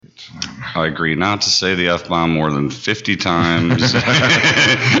I agree not to say the F-bomb more than 50 times in this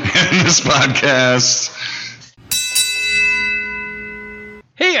podcast.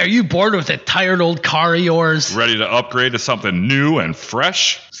 Hey, are you bored with that tired old car of yours? Ready to upgrade to something new and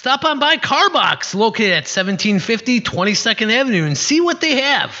fresh? Stop on by CarBox, located at 1750 22nd Avenue, and see what they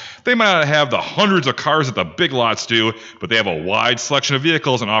have. They might not have the hundreds of cars that the big lots do, but they have a wide selection of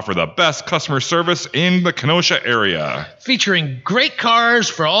vehicles and offer the best customer service in the Kenosha area. Featuring great cars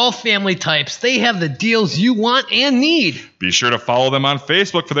for all family types, they have the deals you want and need. Be sure to follow them on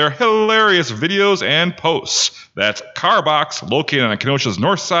Facebook for their hilarious videos and posts. That's CarBox, located on Kenosha's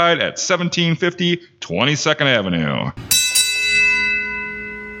north side at 1750 22nd Avenue.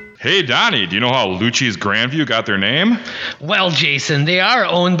 Hey, Donnie, do you know how Lucci's Grandview got their name? Well, Jason, they are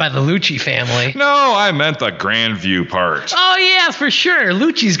owned by the Lucci family. No, I meant the Grandview part. Oh, yeah, for sure.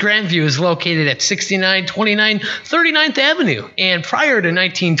 Lucci's Grandview is located at 6929 39th Avenue. And prior to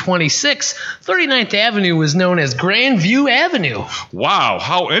 1926, 39th Avenue was known as Grandview Avenue. Wow,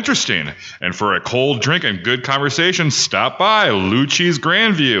 how interesting. And for a cold drink and good conversation, stop by Lucci's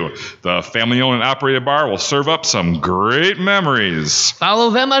Grandview. The family-owned and operated bar will serve up some great memories.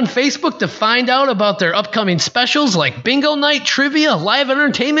 Follow them on Facebook to find out about their upcoming specials like bingo night, trivia, live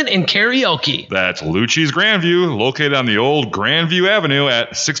entertainment, and karaoke. That's Lucci's Grandview, located on the old Grandview Avenue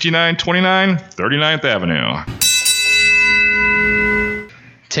at 6929 39th Avenue.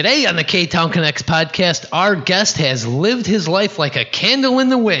 Today on the K-Town Connects podcast, our guest has lived his life like a candle in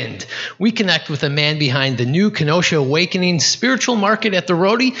the wind. We connect with the man behind the new Kenosha Awakening Spiritual Market at the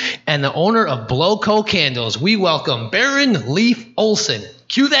Roadie and the owner of Blowco Candles. We welcome Baron Leif Olson.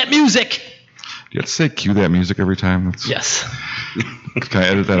 Cue that music. You have to say cue that music every time? Yes. Can I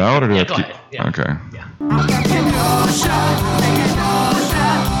edit that out? Or do I have to go keep... ahead. Yeah. Okay. Yeah.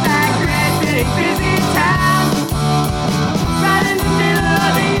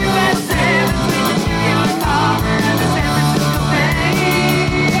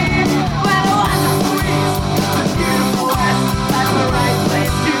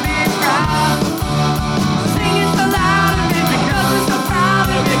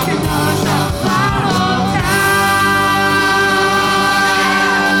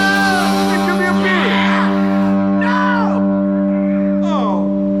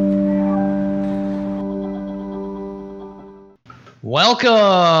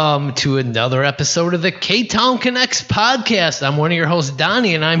 Welcome to another episode of the K-Town Connects podcast. I'm one of your hosts,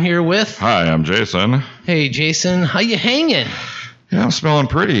 Donnie, and I'm here with... Hi, I'm Jason. Hey, Jason. How you hanging? Yeah, I'm smelling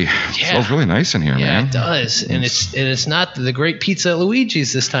pretty. It smells really nice in here, man. Yeah, it does. And it's not the great pizza at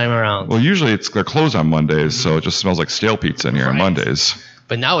Luigi's this time around. Well, usually they're closed on Mondays, so it just smells like stale pizza in here on Mondays.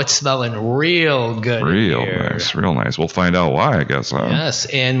 But now it's smelling real good. Real nice. We'll find out why, I guess. Yes,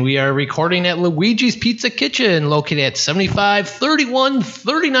 and we are recording at Luigi's Pizza Kitchen, located at 7531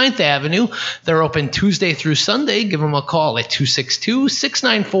 39th Avenue. They're open Tuesday through Sunday. Give them a call at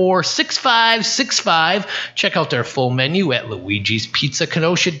 262-694-6565. Check out their full menu at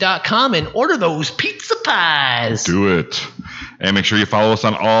luigispizzakenosha.com and order those pizza pies. Do it. And make sure you follow us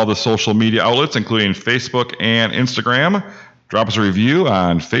on all the social media outlets, including Facebook and Instagram. Drop us a review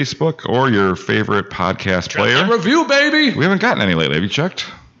on Facebook or your favorite podcast player. Drop a review, baby. We haven't gotten any lately. Have you checked?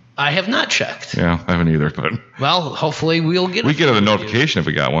 I have not checked. Yeah, I haven't either. But well, hopefully we'll get. We get a notification if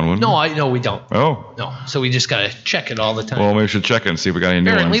we got one, wouldn't we? No, we don't. Oh. No, so we just gotta check it all the time. Well, maybe we should check it and see if we got any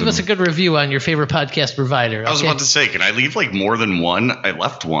new ones. Leave us a good review on your favorite podcast provider. I was about to say, can I leave like more than one? I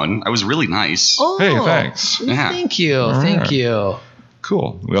left one. I was really nice. Oh, hey, thanks. Yeah. Thank you. Thank you.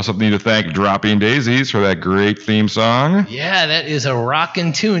 Cool. We also need to thank Dropping Daisies for that great theme song. Yeah, that is a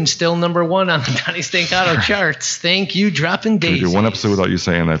rockin' tune. Still number one on the Donnie Stink Auto charts. Thank you, Dropping Daisies. We do one episode without you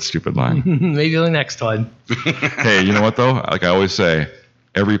saying that stupid line. Maybe the next one. Hey, you know what, though? Like I always say,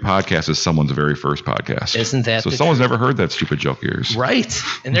 every podcast is someone's very first podcast. Isn't that so the someone's truth? never heard that stupid joke of yours. Right.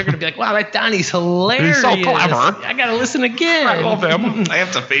 And they're going to be like, wow, that Donnie's hilarious. He's so clever. I got to listen again. I love him. I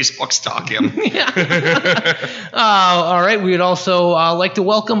have to Facebook stalk him. All right. We would also like to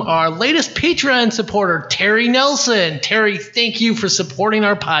welcome our latest Patreon supporter, Terry Nelson. Terry, thank you for supporting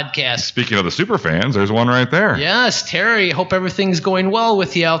our podcast. Speaking of the super fans, there's one right there. Yes, Terry. Hope everything's going well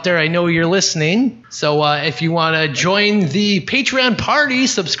with you out there. I know you're listening. So if you want to join the Patreon party,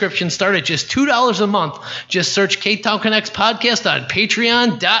 subscriptions start at just $2 a month. Just search K-Town Connects podcast on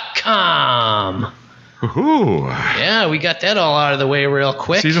patreon.com. Woohoo. Yeah, we got that all out of the way real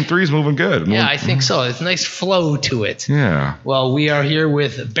quick. Season 3's moving good. Yeah, I think so. It's a nice flow to it. Yeah. Well, we are here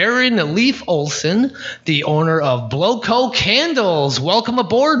with Baron Leif Olson, the owner of Blowco Candles. Welcome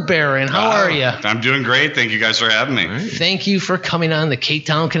aboard, Baron. How are you? I'm doing great. Thank you guys for having me. Thank you for coming on the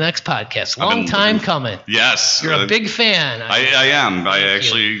K-Town Connects podcast. Long time coming. Yes. You're a big fan. I am. I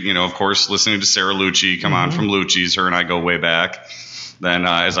actually, of course, listening to Sarah Lucci come on from Lucci's. Her and I go way back. Then,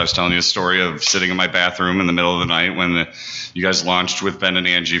 as I was telling you a story of sitting in my bathroom in the middle of the night when you guys launched with Ben and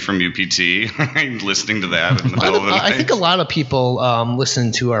Angie from UPT, listening to that in the middle of the night. I think a lot of people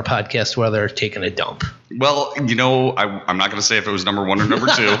listen to our podcast while they're taking a dump. Well, I'm not going to say if it was number 1 or number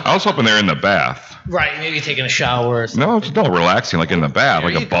 2. I was hoping they're in the bath. Right, maybe taking a shower or something. No, relaxing, like in the bath,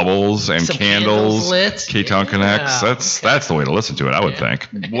 There like you a go. bubbles and Some candles. lit. K-Town Connects. Yeah. That's the way to listen to it, I would think.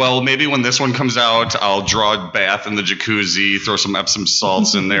 Well, maybe when this one comes out, I'll draw a bath in the jacuzzi, throw some Epsom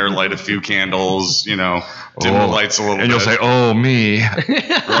salts in there, light a few candles, dim the lights a little bit. And you'll say, "Oh, me,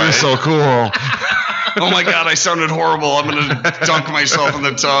 you're so cool." oh my God, I sounded horrible. I'm going to dunk myself in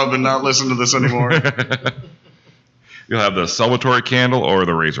the tub and not listen to this anymore. You'll have the Salvatore candle or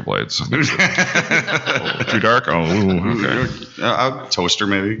the razor blades. Too dark? Oh, okay. Toaster,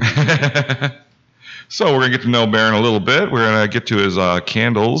 maybe. So we're going to get to know Baron a little bit. We're going to get to his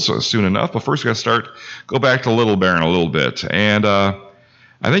candles soon enough. But first we got to go back to Little Baron a little bit. And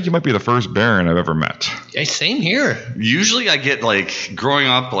I think you might be the first Baron I've ever met. Yeah, same here. Usually I get, growing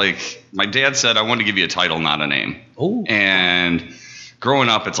up, my dad said, I want to give you a title, not a name. Oh. And growing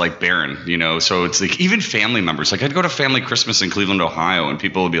up, it's like Baron, so it's like even family members. Like I'd go to family Christmas in Cleveland, Ohio, and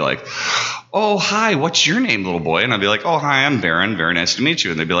people would be like, "Oh, hi, what's your name, little boy?" And I'd be like, "Oh, hi, I'm Baron. Very nice to meet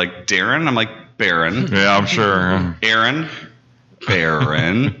you." And they'd be like, "Darren?" I'm like, "Baron." Yeah, I'm sure. Aaron?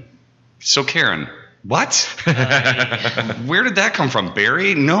 Baron. So Karen. What? Where did that come from?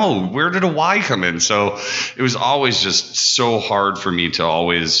 Barry? No. Where did a Y come in? So it was always just so hard for me to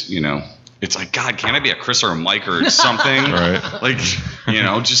always, it's like, God, can't I be a Chris or a Mike or something? Right.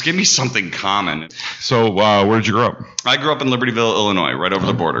 Just give me something common. So where did you grow up? I grew up in Libertyville, Illinois, right over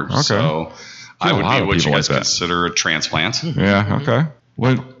the border. Okay. So I would be what you guys like that. consider a transplant. Yeah, okay.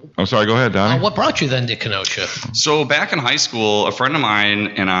 I'm sorry, go ahead, Donnie. What brought you then to Kenosha? So back in high school, a friend of mine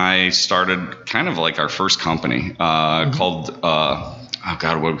and I started kind of like our first company called,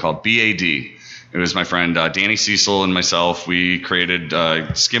 what we called BAD. It was my friend Danny Cecil and myself. We created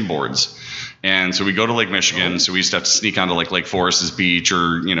skim boards. And so we go to Lake Michigan. So we used to have to sneak onto Lake Forest's beach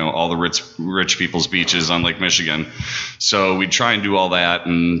or, all the rich people's beaches on Lake Michigan. So we'd try and do all that.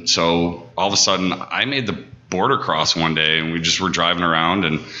 And so all of a sudden I made the border cross one day and we just were driving around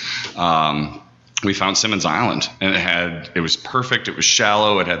and we found Simmons Island, and it was perfect. It was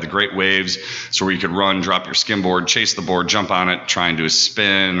shallow. It had the great waves, so where you could run, drop your skimboard, chase the board, jump on it, try and do a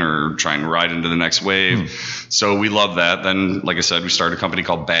spin or try and ride into the next wave. So we loved that. Then, like I said, we started a company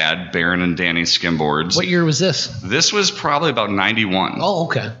called Baron and Danny Skimboards. What year was this? This was probably about 91. Oh,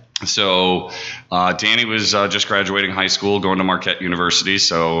 okay. So Danny was just graduating high school, going to Marquette University.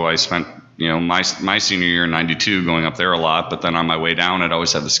 So I spent my senior year in 92 going up there a lot. But then on my way down, I'd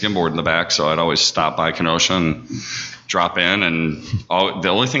always have the skimboard in the back. So I'd always stop by Kenosha and drop in. And the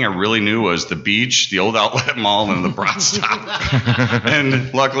only thing I really knew was the beach, the old outlet mall, and the Broad Stop.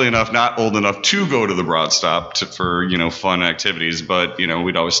 And luckily enough, not old enough to go to the Broad Stop for fun activities. But,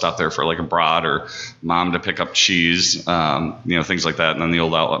 we'd always stop there for like a Broad or Mom to pick up cheese, things like that. And then the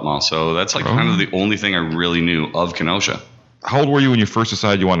old outlet mall. So that's kind of the only thing I really knew of Kenosha. How old were you when you first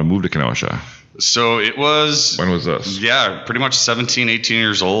decided you wanted to move to Kenosha? So it was... When was this? Yeah, pretty much 17, 18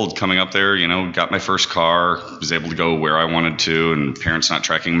 years old coming up there, got my first car, was able to go where I wanted to, and parents not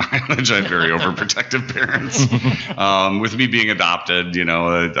tracking mileage. I had very overprotective parents. With me being adopted,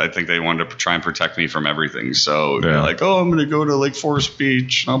 I think they wanted to try and protect me from everything. So they're like, I'm going to go to Lake Forest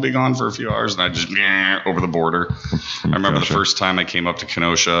Beach. I'll be gone for a few hours. And I just over the border. I remember the first time I came up to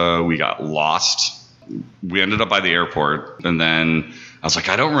Kenosha, we got lost. We ended up by the airport, and then I was like,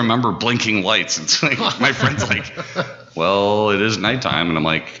 I don't remember blinking lights. It's like my friend's like, well, it is nighttime, and I'm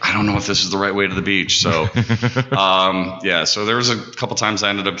like, I don't know if this is the right way to the beach. So, so there was a couple times I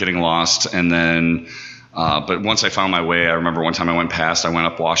ended up getting lost, and then, but once I found my way, I remember one time I went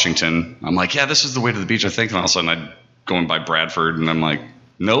up Washington. I'm like, yeah, this is the way to the beach, I think. And all of a sudden, I'd going by Bradford, and I'm like,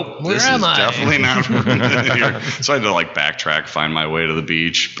 nope, Where this am is I? definitely not here. So I had to backtrack, find my way to the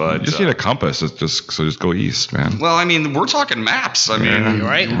beach. But You just need a compass. Just go east, man. well, I mean, we're talking maps. I mean,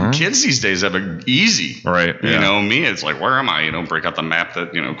 Right. Kids these days have it easy. Right, You yeah. know, me, it's like, where am I? Break out the map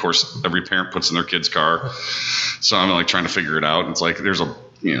that, of course, every parent puts in their kid's car. So I'm trying to figure it out. It's like there's a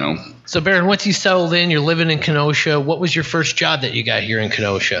So, Baron, once you settled in, you're living in Kenosha. What was your first job that you got here in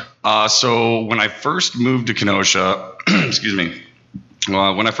Kenosha? So when I first moved to Kenosha, excuse me,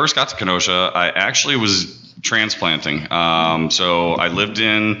 when I first got to Kenosha, I actually was transplanting. So I lived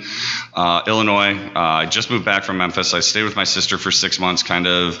in Illinois. I just moved back from Memphis. I stayed with my sister for 6 months, kind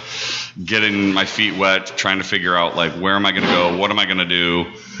of getting my feet wet, trying to figure out, like, where am I going to go? What am I going to do?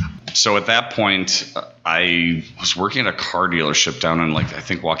 So at that point, I was working at a car dealership down in, like, I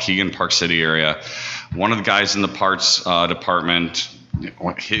think Waukegan, Park City area. One of the guys in the parts department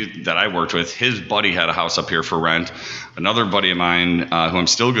that I worked with, his buddy had a house up here for rent. Another buddy of mine, who I'm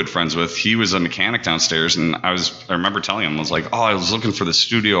still good friends with, he was a mechanic downstairs, and I remember telling him, I was like, oh, I was looking for the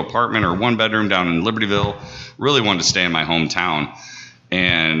studio apartment or one bedroom down in Libertyville. Really wanted to stay in my hometown.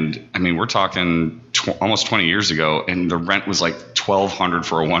 And I mean, we're talking almost 20 years ago, and the rent was like $1,200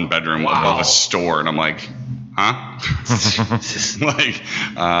 for a one bedroom above a store. And I'm like, huh? Like,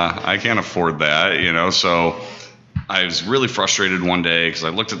 I can't afford that, So I was really frustrated one day because I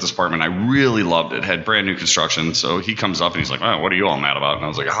looked at this apartment. I really loved it. Had brand new construction. So he comes up and he's like, oh, what are you all mad about? And I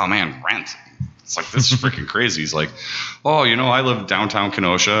was like, oh, man, rent. It's like, this is freaking crazy. He's like, oh, I live downtown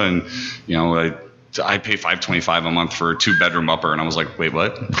Kenosha, and, I pay $525 a month for a 2-bedroom upper. And I was like, wait,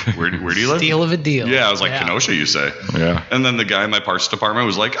 what? Where do you live? Deal of a deal. Yeah, I was like, Kenosha, you say? Yeah. And then the guy in my parts department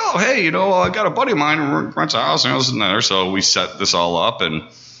was like, oh, hey, I got a buddy of mine who rents a house and this and there. So we set this all up, and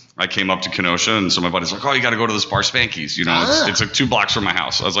I came up to Kenosha, and so my buddy's like, oh, you got to go to this bar, Spanky's. It's like 2 blocks from my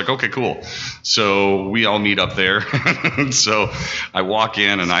house. I was like, okay, cool. So we all meet up there. So I walk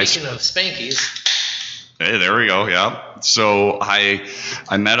in, and Speaking of Spanky's. Hey, there we go. Yeah. So I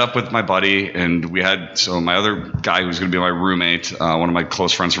met up with my buddy, and my other guy who's going to be my roommate, one of my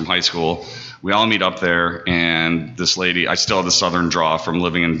close friends from high school. We all meet up there, and this lady, I still have the Southern draw from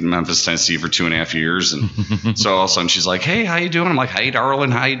living in Memphis, Tennessee for 2.5 years. And so all of a sudden she's like, hey, how you doing? I'm like, hey, darling,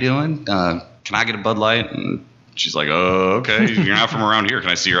 how you doing? Can I get a Bud Light? And she's like, oh, okay. You're not from around here.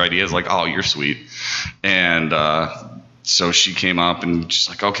 Can I see your ID? I was like, oh, you're sweet. And so she came up, and she's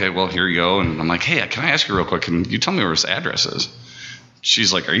like, okay, well, here you go. And I'm like, hey, can I ask you real quick? Can you tell me where this address is?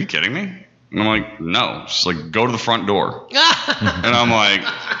 She's like, are you kidding me? And I'm like, no. She's like, go to the front door. And I'm like,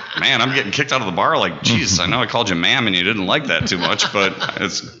 man, I'm getting kicked out of the bar. Like, geez, I know I called you ma'am and you didn't like that too much, but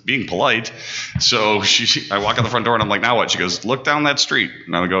it's being polite. So I walk out the front door, and I'm like, now what? She goes, look down that street.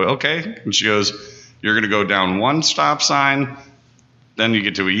 And I go, okay. And she goes, you're going to go down one stop sign, then you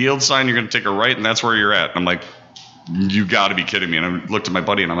get to a yield sign, you're going to take a right, and that's where you're at. And I'm like, you got to be kidding me. And I looked at my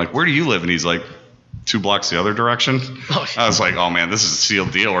buddy, and I'm like, where do you live? And he's like, 2 blocks the other direction. I was like, oh, man, this is a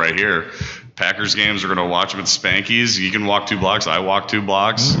sealed deal right here. Packers games, we're going to watch them at Spanky's. You can walk 2 blocks. I walk 2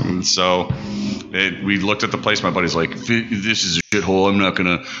 blocks. And so we looked at the place. My buddy's like, this is a shithole. I'm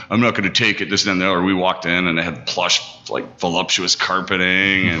not gonna take it. This and that. Or we walked in, and it had plush, like, voluptuous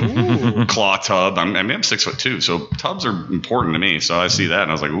carpeting and claw tub. I'm 6'2", so tubs are important to me. So I see that,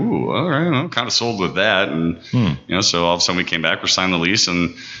 and I was like, ooh, all right. I'm kind of sold with that. And so all of a sudden we came back. We signed the lease,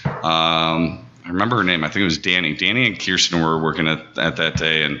 and I remember her name. I think it was Danny. Danny and Kirsten were working at that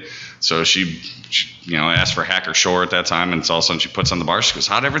day, and so she asked for Hacker Shore at that time, and so all of a sudden she puts on the bar. She goes,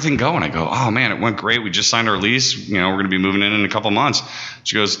 how'd everything go? And I go, oh, man, it went great. We just signed our lease. We're going to be moving in a couple months.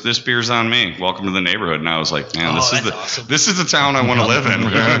 She goes, this beer's on me. Welcome to the neighborhood. And I was like, man, awesome. This is the town I want to live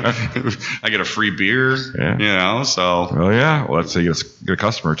in. I get a free beer, so. Well, yeah. Well, let's say you get a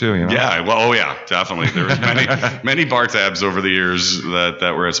customer, too, Yeah. Well, oh, yeah, definitely. There was many bar tabs over the years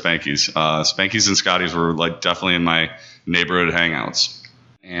that were at Spanky's. Spanky's and Scotty's were, like, definitely in my neighborhood hangouts.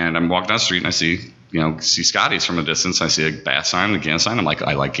 And I'm walking down the street, and I see Scotty's from a distance. I see a Bass sign, a Guinness sign. I'm like,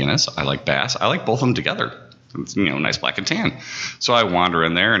 I like Guinness. I like Bass. I like both of them together. It's, nice black and tan. So I wander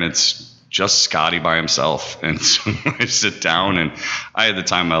in there, and it's just Scotty by himself. And so I sit down, and I had the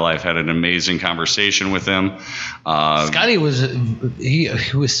time of my life, had an amazing conversation with him. Scotty he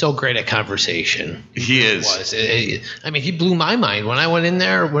was so great at conversation. He is. He blew my mind when I went in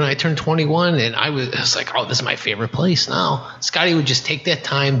there when I turned 21, and I was like, oh, this is my favorite place now. Scotty would just take that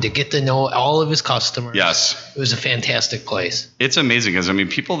time to get to know all of his customers. Yes. It was a fantastic place. It's amazing because,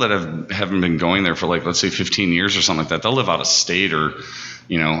 people that haven't been going there for, like, let's say 15 years or something like that, they'll live out of state or,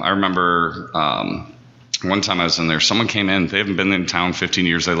 I remember one time I was in there, someone came in, they haven't been in town 15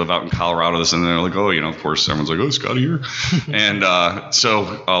 years, they live out in Colorado, and they're like, oh, of course, everyone's like, oh, Scotty here. And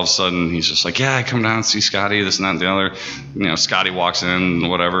so all of a sudden, he's just like, yeah, I come down and see Scotty, this and that and the other. Scotty walks in,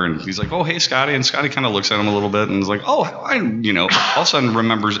 whatever, and he's like, oh, hey, Scotty. And Scotty kind of looks at him a little bit and is like, oh, all of a sudden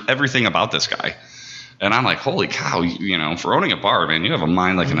remembers everything about this guy. And I'm like, holy cow, for owning a bar, man, you have a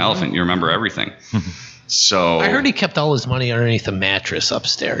mind like an elephant. You remember everything. So I heard he kept all his money underneath a mattress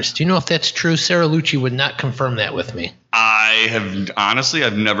upstairs. Do you know if that's true? Sarah Lucci would not confirm that with me.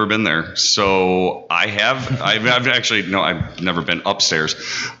 I've never been there. So I've never been upstairs.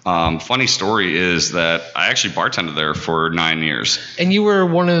 Funny story is that I actually bartended there for 9 years. And you were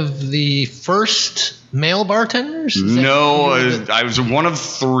one of the first male bartenders? No, I was one of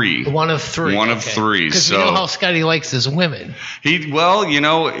three. One of three. Because So you know how Scotty likes his women.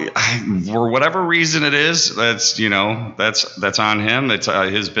 For whatever reason it is, that's on him. It's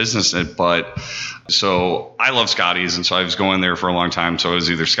his business. But so I love Scotty's, and so I was going there for a long time. So it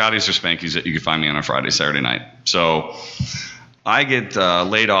was either Scotty's or Spanky's that you could find me on a Friday, Saturday night. So I get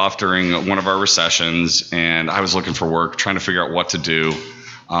laid off during one of our recessions, and I was looking for work, trying to figure out what to do.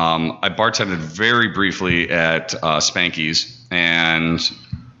 I bartended very briefly at Spanky's, and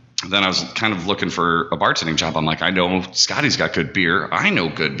then I was kind of looking for a bartending job. I'm like, I know Scotty's got good beer. I know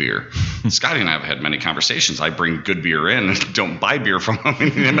good beer. Scotty and I have had many conversations. I bring good beer in and don't buy beer from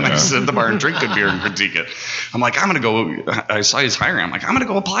him. Him and I sit at the bar and drink good beer and critique it. I'm like, I saw he's hiring. I'm like, I'm going to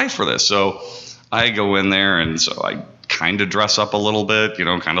go apply for this. So I go in there, and so I kind of dress up a little bit,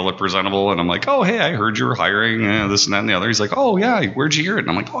 kind of look presentable. And I'm like, oh, hey, I heard you were hiring this and that and the other. He's like, oh, yeah, where'd you hear it? And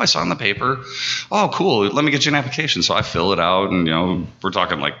I'm like, oh, I saw it in the paper. Oh, cool. Let me get you an application. So I fill it out, and, we're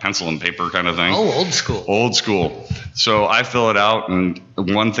talking like pencil and paper kind of thing. Oh, old school. Old school. So I fill it out, and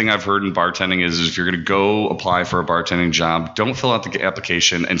one thing I've heard in bartending is if you're going to go apply for a bartending job, don't fill out the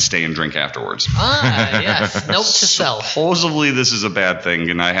application and stay and drink afterwards. Yes. Note to self. Supposedly this is a bad thing,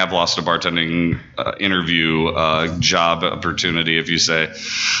 and I have lost a bartending interview job opportunity, if you say,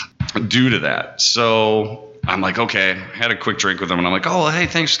 due to that. So I'm like, okay, had a quick drink with him, and I'm like, oh, hey,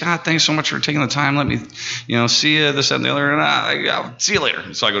 thanks, Scott. Thanks so much for taking the time. Let me, see you, this, that, and the other, and I'll see you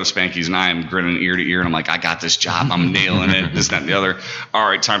later. So I go to Spanky's, and I'm grinning ear to ear, and I'm like, I got this job. I'm nailing it, this, that, and the other. All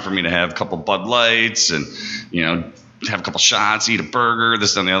right, time for me to have a couple Bud Lights and, have a couple shots, eat a burger,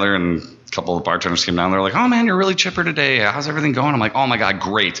 this, that, and the other, and a couple of bartenders came down. They're like, oh, man, you're really chipper today. How's everything going? I'm like, oh, my God,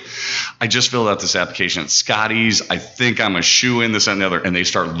 great. I just filled out this application at Scotty's. I think I'm a shoo-in, this, and the other. And they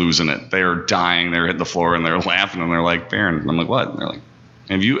start losing it. They're dying. They're hitting the floor, and they're laughing, and they're like, Baron. And I'm like, what? And they're like,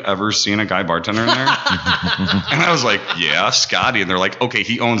 have you ever seen a guy bartender in there? And I was like, yeah, Scotty. And they're like, okay,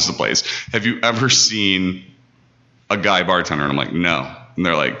 he owns the place. Have you ever seen a guy bartender? And I'm like, no. And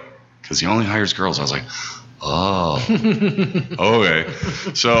they're like, because he only hires girls. I was like, oh, okay.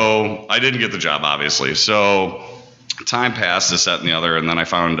 So I didn't get the job, obviously. So time passed, this, that, and the other, and then I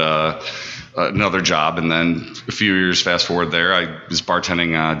found another job. And then a few years fast forward there, this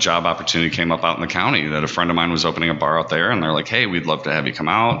bartending job opportunity came up out in the county that a friend of mine was opening a bar out there, and they're like, hey, we'd love to have you come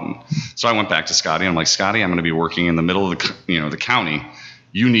out. And so I went back to Scotty, and I'm like, Scotty, I'm going to be working in the middle of the county.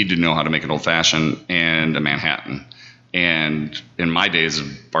 You need to know how to make an old-fashioned and a Manhattan. And in my days of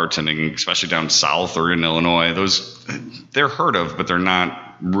bartending, especially down south or in Illinois, they're heard of, but they're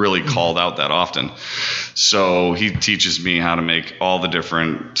not really called out that often. So he teaches me how to make all the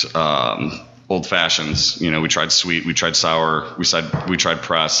different old fashions. We tried sweet, we tried sour, we tried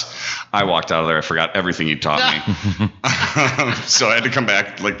press. I walked out of there, I forgot everything he taught me. So I had to come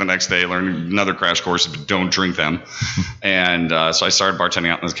back like the next day, learn another crash course, but don't drink them. And so I started bartending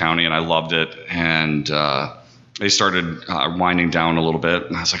out in this county, and I loved it. And they started winding down a little bit.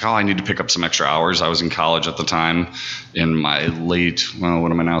 And I was like, oh, I need to pick up some extra hours. I was in college at the time in my late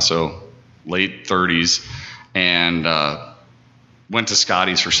 30s. And went to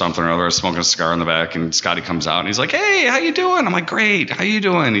Scotty's for something or other. I was smoking a cigar in the back, and Scotty comes out, and he's like, hey, how you doing? I'm like, great. How you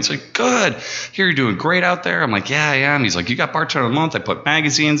doing? He's like, good. Here, you're doing great out there. I'm like, yeah, I am. He's like, you got Bartender of the Month. I put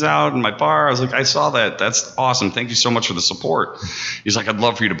magazines out in my bar. I was like, I saw that. That's awesome. Thank you so much for the support. He's like, I'd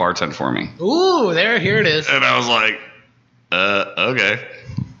love for you to bartend for me. Ooh, here it is. And I was like, okay.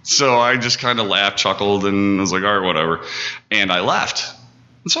 So I just kind of laughed, chuckled, and was like, all right, whatever. And I left.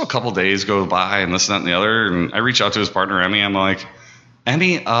 And so a couple days go by, and this, that, and the other, and I reach out to his partner, Emmy. I'm like,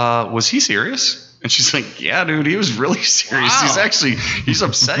 Emmy, was he serious? And she's like, yeah, dude, he was really serious. Wow. He's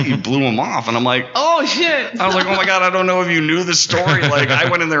upset you blew him off. And I'm like, oh, shit. I was like, oh, my God, I don't know if you knew the story. Like,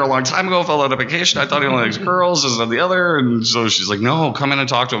 I went in there a long time ago, filled out an application. I thought he only likes girls, this and the other. And so she's like, no, come in and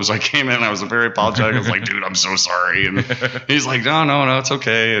talk to him. So I came in, and I was very apologetic. I was like, dude, I'm so sorry. And he's like, no, it's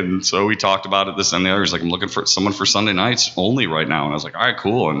okay. And so we talked about it, this and the other. He's like, I'm looking for someone for Sunday nights only right now. And I was like, all right,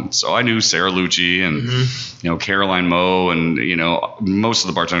 cool. And so I knew Sarah Lucci and, Caroline Moe and, most of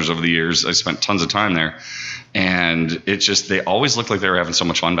the bartenders over the years. I spent tons of time there. And it just, they always looked like they were having so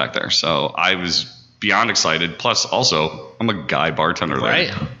much fun back there. So I was beyond excited. Plus, also, I'm a guy bartender there.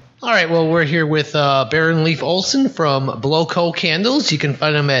 Right. All right, well, we're here with Baron Leif Olson from Blowco Candles. You can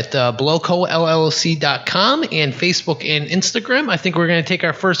find them at blowcollc.com and Facebook and Instagram. I think we're going to take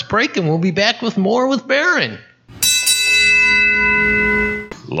our first break, and we'll be back with more with Baron.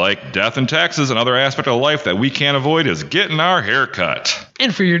 Like death and taxes, another aspect of life that we can't avoid is getting our hair cut.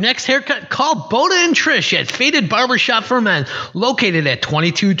 And for your next haircut, call Boda and Trish at Faded Barbershop for Men, located at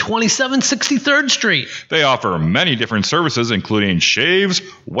 2227 63rd Street. They offer many different services, including shaves,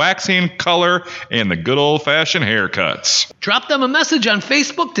 waxing, color, and the good old-fashioned haircuts. Drop them a message on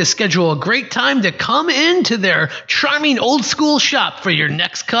Facebook to schedule a great time to come into their charming old-school shop for your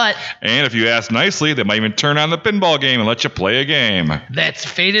next cut. And if you ask nicely, they might even turn on the pinball game and let you play a game. That's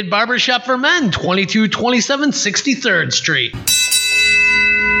Faded Barbershop for Men, 2227 63rd Street.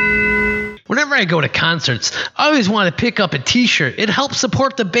 Whenever I go to concerts, I always want to pick up a t-shirt. It helps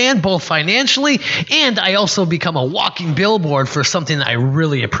support the band both financially, and I also become a walking billboard for something I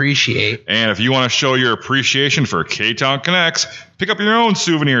really appreciate. And if you want to show your appreciation for K-Town Connects, pick up your own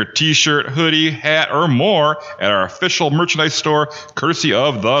souvenir, t-shirt, hoodie, hat, or more at our official merchandise store, courtesy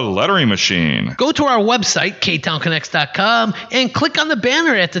of The Lettering Machine. Go to our website, ktownconnects.com, and click on the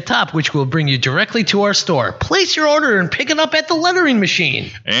banner at the top, which will bring you directly to our store. Place your order and pick it up at The Lettering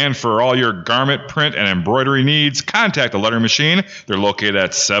Machine. And for all your garment, print, and embroidery needs, contact The Lettering Machine. They're located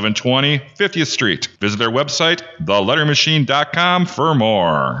at 720 50th Street. Visit their website, theletteringmachine.com, for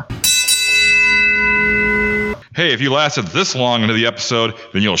more. Hey, if you lasted this long into the episode,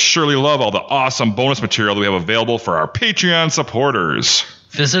 then you'll surely love all the awesome bonus material that we have available for our Patreon supporters.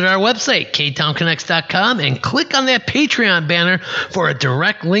 Visit our website, ktownconnects.com, and click on that Patreon banner for a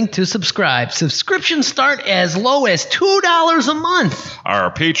direct link to subscribe. Subscriptions start as low as $2 a month.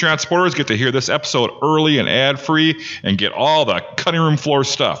 Our Patreon supporters get to hear this episode early and ad-free and get all the cutting room floor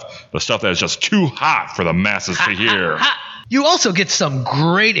stuff, the stuff that is just too hot for the masses to hear. You also get some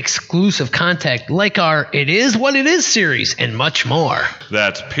great exclusive content like our It Is What It Is series and much more.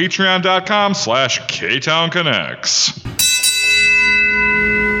 That's patreon.com/KTownConnects.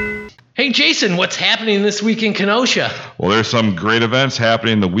 Hey, Jason, what's happening this week in Kenosha? Well, there's some great events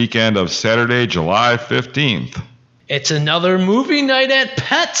happening the weekend of Saturday, July 15th. It's another movie night at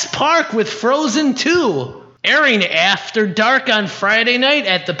Pets Park with Frozen 2, airing after dark on Friday night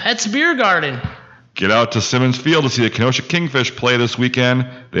at the Pets Beer Garden. Get out to Simmons Field to see the Kenosha Kingfish play this weekend.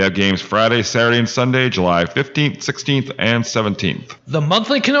 They have games Friday, Saturday, and Sunday, July 15th, 16th, and 17th. The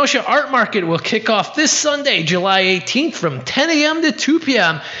monthly Kenosha Art Market will kick off this Sunday, July 18th from 10 a.m. to 2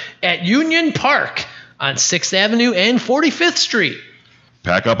 p.m. at Union Park on 6th Avenue and 45th Street.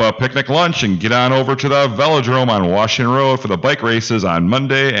 Pack up a picnic lunch and get on over to the Velodrome on Washington Road for the bike races on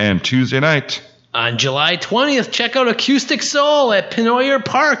Monday and Tuesday night. On July 20th, check out Acoustic Soul at Penoyer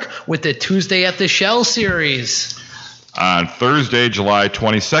Park with the Tuesday at the Shell series. On Thursday, July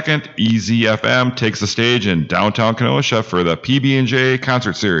 22nd, EZFM takes the stage in downtown Kenosha for the PB&J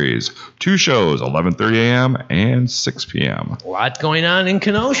concert series. 2 shows, 11:30 a.m. and 6 p.m. A lot going on in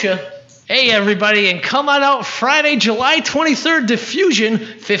Kenosha. Hey, everybody, and come on out Friday, July 23rd to Fusion,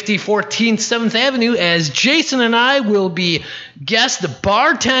 5014 7th Avenue, as Jason and I will be guest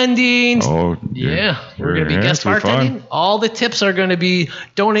bartending. Oh, yeah. We're going to be guest bartending. Fun. All the tips are going to be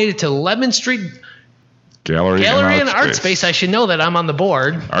donated to Lemon Street Gallery and Art Space. I should know that I'm on the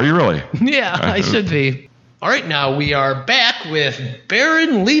board. Are you really? Yeah, I should be. All right, now we are back with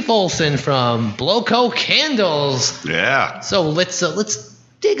Baron Leif Olson from Blowco Candles. Yeah. So let's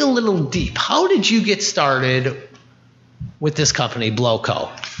dig a little deep. How did you get started with this company, Blowco?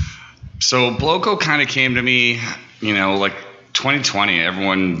 So Blowco kind of came to me, like 2020.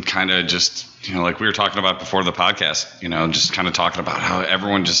 Everyone kind of just, like we were talking about before the podcast, just kind of talking about how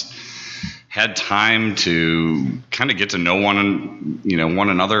everyone just had time to kind of get to know one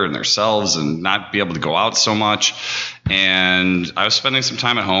another and themselves and not be able to go out so much. And I was spending some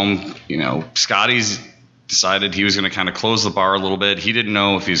time at home. Scotty's decided he was going to kind of close the bar a little bit. He didn't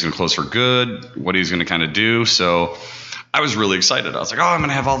know if he was going to close for good, what he was going to kind of do. So I was really excited. I was like, I'm going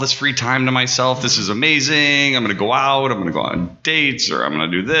to have all this free time to myself. This is amazing. I'm going to go out. I'm going to go on dates, or I'm going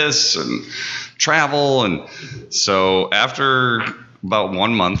to do this and travel. And so after about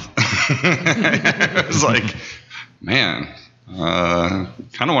 1 month, I was like, man, kind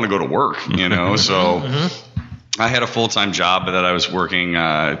of want to go to work, So I had a full-time job that I was working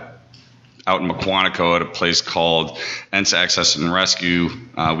out in Mukwonago at a place called ENSA Access and Rescue.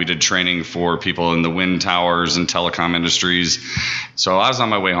 We did training for people in the wind towers and telecom industries. So I was on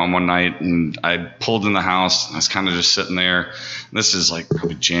my way home one night, and I pulled in the house. I was kind of just sitting there. This is like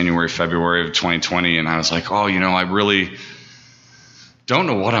probably January, February of 2020, and I was like, I really don't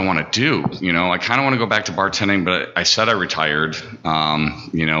know what I want to do. I kind of want to go back to bartending, but I said I retired.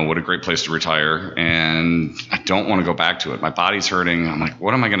 What a great place to retire. And I don't want to go back to it. My body's hurting. I'm like,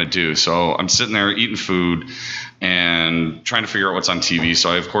 what am I going to do? So I'm sitting there eating food and trying to figure out what's on TV. So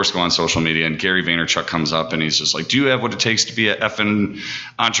I, of course, go on social media, and Gary Vaynerchuk comes up, and he's just like, do you have what it takes to be an effing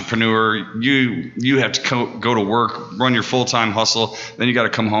entrepreneur? You have to go to work, run your full-time hustle, then you got to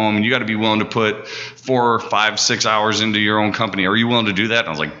come home, and you got to be willing to put 4, 5, 6 hours into your own company. Are you willing to do that? And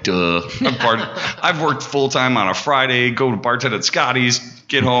I was like, duh. I've worked full-time on a Friday, go to bartend at Scotty's,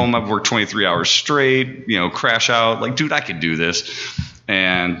 get home, I've worked 23 hours straight, crash out. Like, dude, I could do this.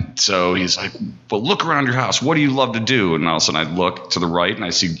 And so he's like, well, look around your house. What do you love to do? And all of a sudden I look to the right and I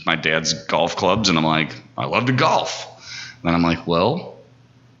see my dad's golf clubs, and I'm like, I love to golf. And I'm like, well,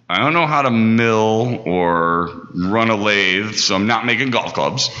 I don't know how to mill or run a lathe, so I'm not making golf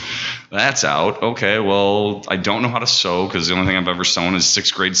clubs. That's out. Okay, well, I don't know how to sew, because the only thing I've ever sewn is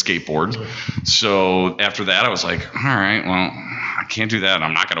 6th grade skateboard. So after that, I was like, all right, well, I can't do that.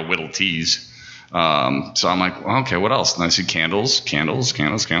 I'm not going to whittle tees. So I'm like, well, okay, what else? And I see candles. I'm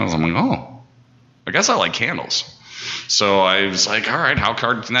like, oh, I guess I like candles. So I was like, all right, how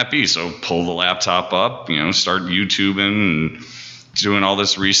hard can that be? So pull the laptop up, start YouTubing and doing all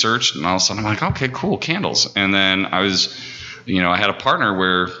this research. And all of a sudden I'm like, okay, cool, candles. And then I was, I had a partner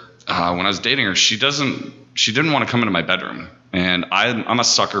where when I was dating her, she didn't want to come into my bedroom. And I'm a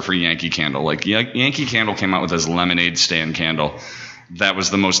sucker for Yankee Candle. Like Yankee Candle came out with this lemonade stand candle. That was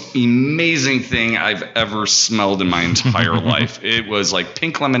the most amazing thing I've ever smelled in my entire life. It was like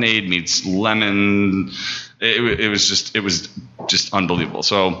pink lemonade meets lemon. It was just unbelievable.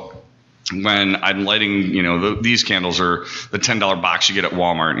 So when I'm lighting, these candles are the $10 box you get at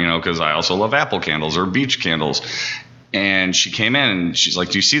Walmart, because I also love apple candles or beach candles. And she came in and she's like,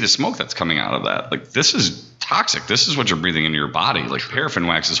 do you see the smoke that's coming out of that? Like, this is toxic. This is what you're breathing into your body. Like, paraffin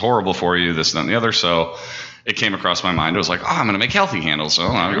wax is horrible for you, this, that, and the other. So it came across my mind. It was like, I'm going to make healthy candles. So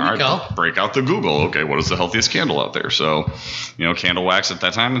all right, break out the Google. Okay, what is the healthiest candle out there? So, candle wax at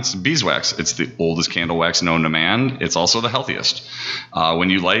that time, it's beeswax. It's the oldest candle wax known to man. It's also the healthiest. When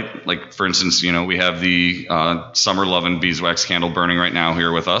you light, like, for instance, we have the Summer Lovin' beeswax candle burning right now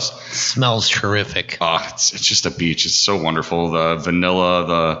here with us. It smells terrific. It's just a beach. It's so wonderful. The vanilla,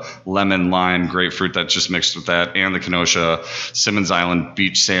 the lemon, lime, grapefruit that's just mixed with that, and the Kenosha Simmons Island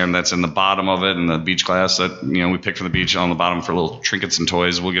beach sand that's in the bottom of it, and the beach glass that we pick from the beach on the bottom for little trinkets and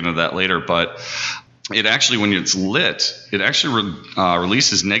toys. We'll get into that later, but it actually, when it's lit, it actually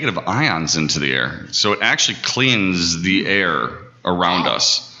releases negative ions into the air. So it actually cleans the air around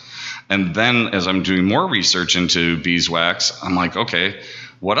us. And then as I'm doing more research into beeswax, I'm like, okay,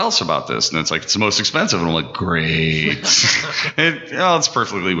 what else about this? And it's like, it's the most expensive. And I'm like, great. It's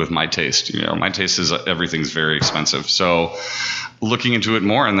perfectly with my taste. My taste is everything's very expensive. So looking into it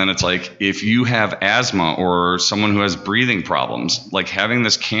more, and then it's like, if you have asthma or someone who has breathing problems, like having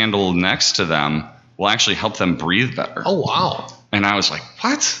this candle next to them will actually help them breathe better. Oh, wow. And I was like,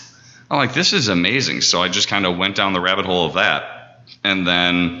 what? I'm like, this is amazing. So I just kind of went down the rabbit hole of that. And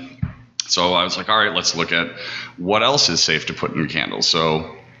then so I was like, all right, let's look at what else is safe to put in candles.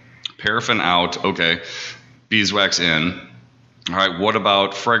 So paraffin out, okay, beeswax in. All right, what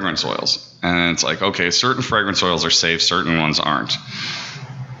about fragrance oils? And it's like, okay, certain fragrance oils are safe, certain ones aren't.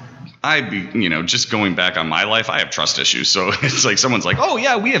 Just going back on my life, I have trust issues. So it's like someone's like, oh,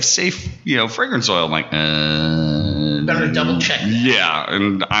 yeah, we have safe, fragrance oil. I'm like, better double check that. Yeah,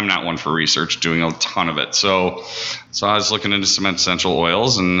 and I'm not one for research, doing a ton of it. So I was looking into some essential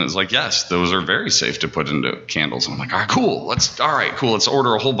oils, and it's like, yes, those are very safe to put into candles. And I'm like, all right, cool. Let's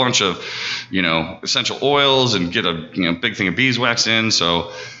order a whole bunch of, essential oils and get a big thing of beeswax in.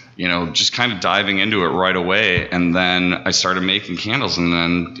 So just kind of diving into it right away. And then I started making candles, and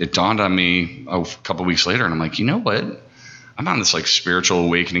then it dawned on me a couple weeks later, and I'm like, you know what? I'm on this like spiritual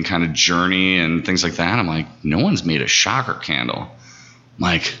awakening kind of journey and things like that. I'm like, no one's made a shocker candle. I'm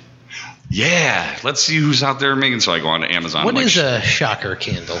like, yeah, let's see who's out there making. So I go on to Amazon. What is a shocker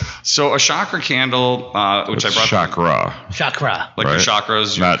candle? So a shocker candle, which I brought chakra. Chakra. Like right? Your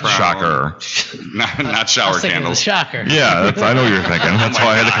chakras, your not crown. shocker. Not shower candles. The shocker. Yeah, I know what you're thinking. That's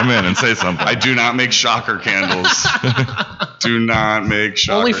why I had to come in and say something. I do not make shocker candles. Do not make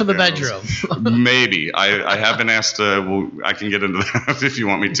shocker Only for the candles. bedroom. Maybe. I have been asked to. I can get into that if you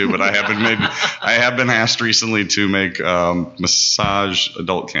want me to, but I have been asked recently to make massage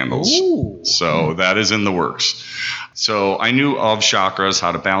adult candles. Ooh. So that is in the works. So I knew of chakras,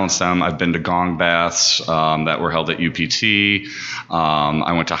 how to balance them. I've been to gong baths that were held at UPT.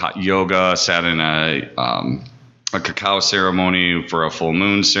 I went to hot yoga, sat in a cacao ceremony for a full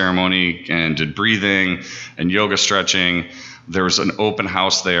moon ceremony, and did breathing and yoga stretching. there was an open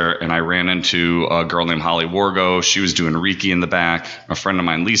house there, and I ran into a girl named Holly Wargo. She was doing Reiki in the back. A friend of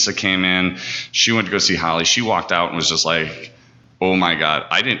mine, Lisa, came in. She went to go see Holly. She walked out and was just like, oh my God.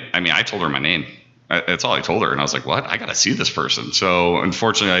 I told her my name. That's all I told her. And I was like, what? I got to see this person. So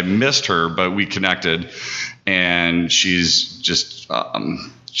unfortunately, I missed her, but we connected. And she's just,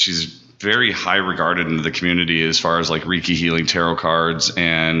 she's very high regarded in the community as far as like Reiki healing, tarot cards,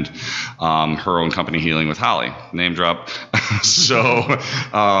 and her own company, Healing with Holly. Name drop. So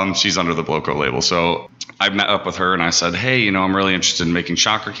she's under the Bloco label. So I met up with her and I said, hey, I'm really interested in making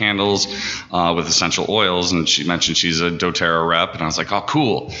chakra candles with essential oils. And she mentioned she's a doTERRA rep. And I was like, oh,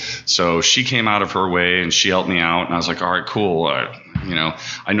 cool. So she came out of her way and she helped me out. And I was like, all right, cool.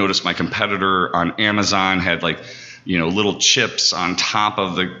 I noticed my competitor on Amazon had like, little chips on top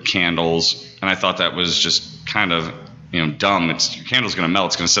of the candles. And I thought that was just kind of, dumb. Your candle's going to melt.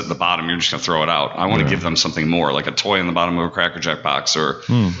 It's going to sit at the bottom. You're just going to throw it out. I want to give them something more, like a toy in the bottom of a Cracker Jack box, or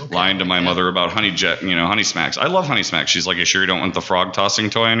lying to my mother about Honey Smacks. I love Honey Smacks. She's like, you sure you don't want the frog tossing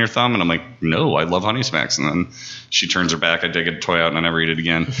toy on your thumb? And I'm like, no, I love Honey Smacks. And then she turns her back. I dig a toy out and I never eat it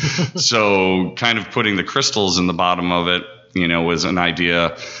again. So kind of putting the crystals in the bottom of it, was an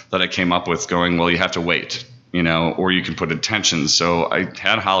idea that I came up with, going, well, you have to wait. Or you can put intentions. So I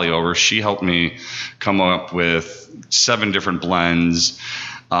had Holly over. She helped me come up with 7 different blends,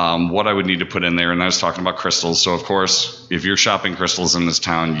 what I would need to put in there. And I was talking about crystals. So, of course, if you're shopping crystals in this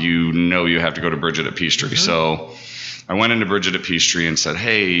town, you have to go to Bridget at Peachtree. Mm-hmm. So I went into Bridget at Peachtree and said,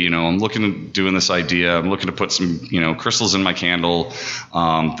 hey, I'm looking at doing this idea. I'm looking to put some, crystals in my candle.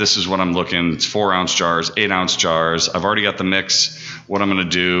 This is what I'm looking. It's 4-ounce jars, 8-ounce jars. I've already got the mix, what I'm going to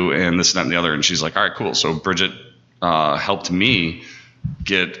do, and this, that, and the other. And she's like, all right, cool. So Bridget helped me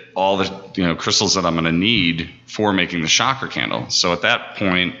get all the, crystals that I'm going to need for making the chakra candle. So at that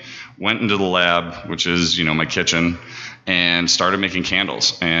point, went into the lab, which is, my kitchen, and started making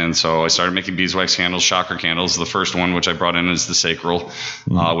candles. And so I started making beeswax candles, chakra candles. The first one, which I brought in, is the sacral,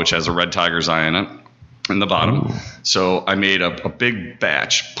 which has a red tiger's eye in it in the bottom. Ooh. So I made a big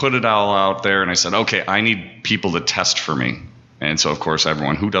batch, put it all out there, and I said, okay, I need people to test for me. And so, of course,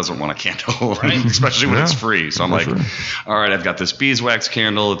 everyone, who doesn't want a candle, right? Especially when it's free. So I'm like, all right, I've got this beeswax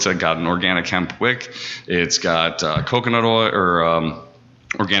candle. It's got an organic hemp wick. It's got coconut oil, or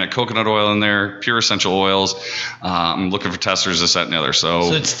organic coconut oil in there, pure essential oils. I'm looking for testers, this, that, and the other.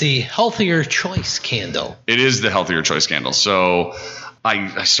 So it's the healthier choice candle. It is the healthier choice candle. So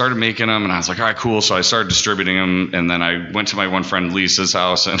I started making them, and I was like, all right, cool. So I started distributing them, and then I went to my one friend Lisa's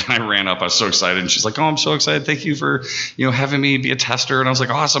house, and I ran up. I was so excited, and she's like, oh, I'm so excited. Thank you for having me be a tester. And I was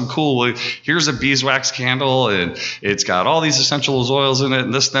like, awesome, cool. Here's a beeswax candle, and it's got all these essential oils in it,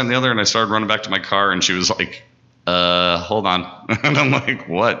 and this, that, and the other. And I started running back to my car, and she was like, hold on. And I'm like,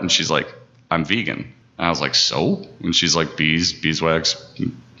 what? And she's like, I'm vegan. And I was like, so? And she's like, beeswax,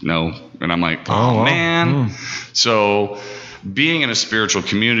 no. And I'm like, oh man. So being in a spiritual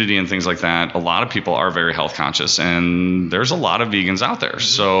community and things like that, a lot of people are very health conscious, and there's a lot of vegans out there.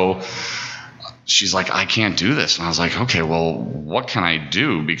 So she's like, I can't do this. And I was like, okay, well, what can I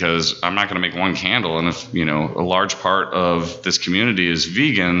do? Because I'm not going to make one candle. And if, a large part of this community is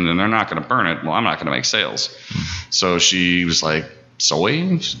vegan and they're not going to burn it, well, I'm not going to make sales. So she was like,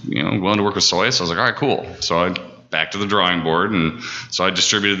 soy, willing to work with soy. So I was like, all right, cool. So I back to the drawing board. And so I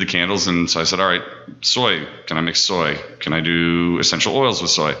distributed the candles. And so I said, all right, soy, can I mix soy? Can I do essential oils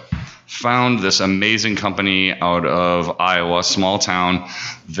with soy? Found this amazing company out of Iowa, small town.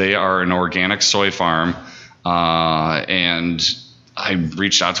 They are an organic soy farm. And I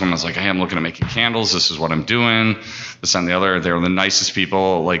reached out to them. I was like, hey, I'm looking at making candles. This is what I'm doing. This and the other. They're the nicest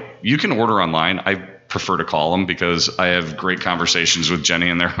people. Like, you can order online. I prefer to call them because I have great conversations with Jenny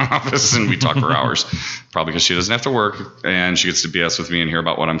in their office, and we talk for hours, probably because she doesn't have to work and she gets to BS with me and hear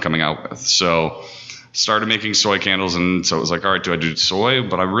about what I'm coming out with. So started making soy candles, and so it was like, all right, do I do soy?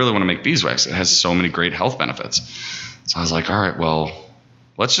 But I really want to make beeswax. It has so many great health benefits. So I was like, all right, well,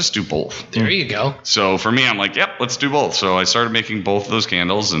 let's just do both. There you go. So for me, I'm like, yep, let's do both. So I started making both of those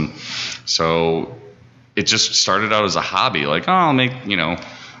candles, and so it just started out as a hobby. Like, oh,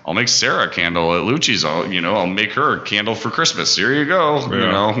 I'll make Sarah a candle at Lucci's. I'll make her a candle for Christmas. Here you go.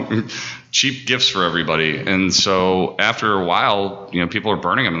 Yeah. Cheap gifts for everybody. And so after a while, people are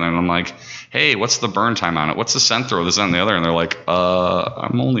burning them, and then I'm like, hey, what's the burn time on it? What's the scent throw? This and the other. And they're like,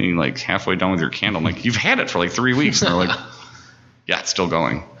 I'm only like halfway done with your candle. I'm like, you've had it for like 3 weeks. And they're like, yeah, it's still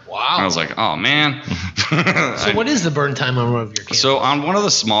going. Wow. And I was like, oh, man. So what is the burn time on one of your candles? So on one of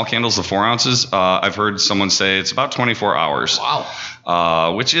the small candles, the 4 ounces, I've heard someone say it's about 24 hours.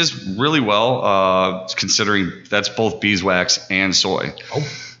 Wow. Which is really well, considering that's both beeswax and soy. Oh.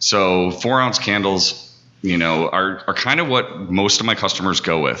 So 4 ounce candles, are kind of what most of my customers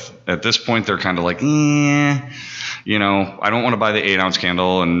go with. At this point, they're kind of like, I don't want to buy the 8-ounce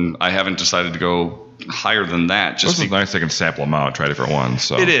candle, and I haven't decided to go higher than that. This is nice. They can sample them out, try different ones.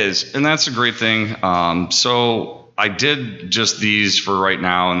 So it is, and that's a great thing. So I did just these for right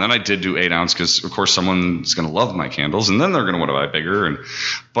now, and then I did do 8-ounce because, of course, someone's going to love my candles, and then they're going to want to buy bigger.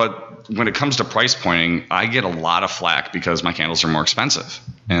 But when it comes to price pointing, I get a lot of flack because my candles are more expensive,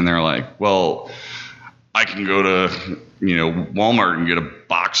 and they're like, well, I can go to Walmart and get a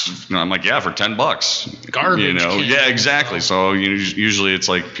box. I'm like, yeah, for $10. Garbage. Yeah, exactly. So usually it's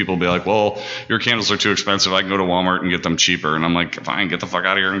like people be like, well, your candles are too expensive. I can go to Walmart and get them cheaper. And I'm like, fine, get the fuck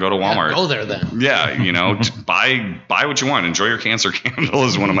out of here and go to Walmart. Yeah, go there then. Yeah, buy what you want. Enjoy your cancer candle,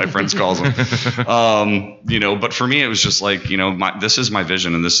 as one of my friends calls them. But for me, it was just like, this is my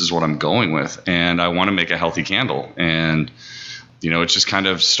vision and this is what I'm going with, and I want to make a healthy candle. And it just kind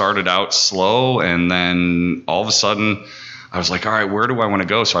of started out slow, and then all of a sudden I was like, all right, where do I want to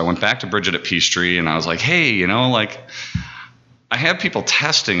go? So I went back to Bridget at Peachtree, and I was like, hey, I have people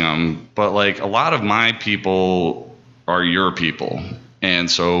testing them, but a lot of my people are your people. And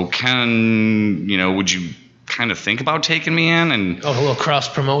so would you kind of think about taking me in? And a little cross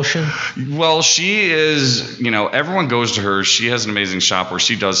promotion. Well, she is, everyone goes to her. She has an amazing shop where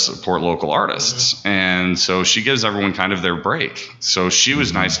she does support local artists. Mm-hmm. And so she gives everyone kind of their break. So she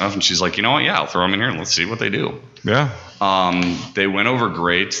was nice enough, and she's like, you know what? Yeah, I'll throw them in here and let's see what they do. Yeah. They went over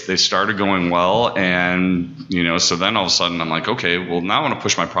great. They started going well. And, so then all of a sudden I'm like, okay, well, now I want to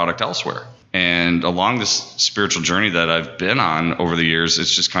push my product elsewhere. And along this spiritual journey that I've been on over the years,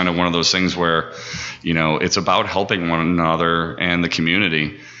 it's just kind of one of those things where, it's about helping one another and the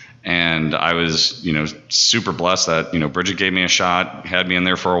community. And I was, super blessed that, Bridget gave me a shot, had me in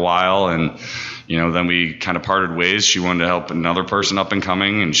there for a while. And, then we kind of parted ways. She wanted to help another person up and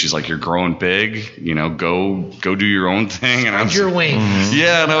coming. And she's like, you're growing big, go do your own thing. And I was your wings. Mm-hmm.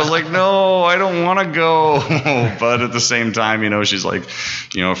 Yeah. And I was like, no, I don't want to go. But at the same time, she's like,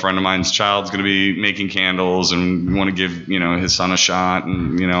 a friend of mine's child's going to be making candles and we want to give, his son a shot.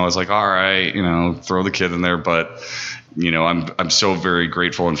 And, I was like, all right, throw the kid in there. But, I'm so very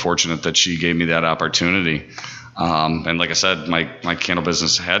grateful and fortunate that she gave me that opportunity. And like I said, my candle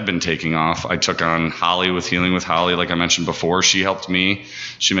business had been taking off. I took on Holly with Healing with Holly, like I mentioned before. She helped me.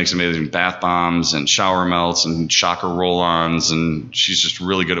 She makes amazing bath bombs and shower melts and chakra roll-ons, and she's just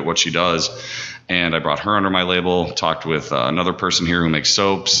really good at what she does. And I brought her under my label, talked with another person here who makes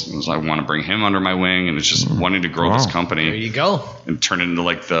soaps. I want to bring him under my wing, and it's just wanting to grow this company. There you go. And turn it into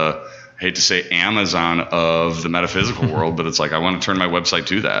I hate to say Amazon of the metaphysical world, but it's like I want to turn my website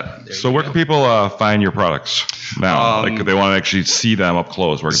to that. So where can people find your products now? If they want to actually see them up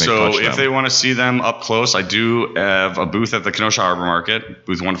close, where can they touch them? So if they want to see them up close, I do have a booth at the Kenosha Harbor Market,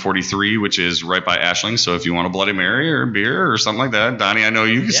 booth 143, which is right by Ashling. So if you want a Bloody Mary or a beer or something like that, Donnie, I know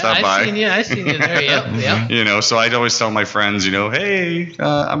you can stop by. I've seen you there. Yep. So I'd always tell my friends, hey,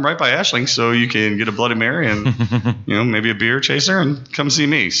 I'm right by Ashling, so you can get a Bloody Mary and, maybe a beer chaser and come see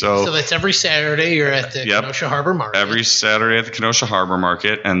me. So that's every Saturday you're at the Kenosha Harbor Market. Every Saturday at the Kenosha Harbor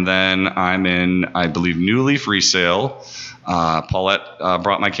Market. And then I'm in, I believe, New Leaf Resale. Paulette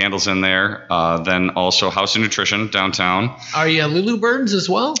brought my candles in there. Then also House of Nutrition downtown. Are you at Lulu Birds as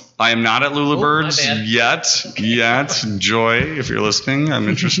well? I am not at Lulu Birds yet. Joy, if you're listening, I'm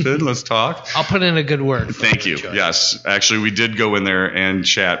interested. Let's talk. I'll put in a good word. Thank you. Joy. Yes. Actually, we did go in there and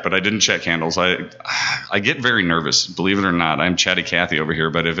chat, but I didn't chat candles. I get very nervous, believe it or not. I'm Chatty Cathy over here,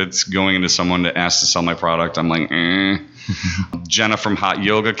 but if it's going into someone to ask to sell my product, I'm like, Jenna from Hot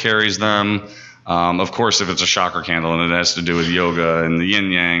Yoga carries them. Of course, if it's a chakra candle and it has to do with yoga and the yin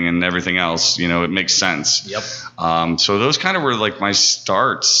yang and everything else, it makes sense. Yep. So those kind of were like my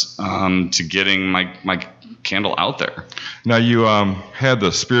starts to getting my candle out there. Now you had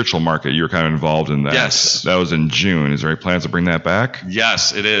the spiritual market. You were kind of involved in that. Yes. That was in June. Is there any plans to bring that back?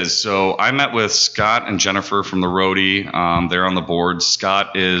 Yes, it is. So I met with Scott and Jennifer from the Roadie. They're on the board.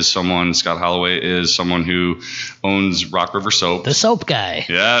 Scott Holloway is someone who owns Rock River Soap. The soap guy.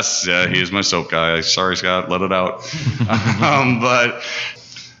 Yes. Yeah, he is my soap guy. Sorry, Scott. Let it out. But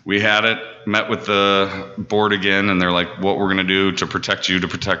we had it, met with the board again, and they're like, what we're going to do to protect you, to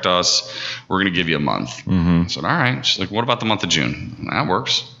protect us, we're going to give you a month. Mm-hmm. I said, all right. She's like, what about the month of June? That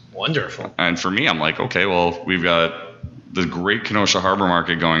works. Wonderful. And for me, I'm like, okay, well, we've got the great Kenosha Harbor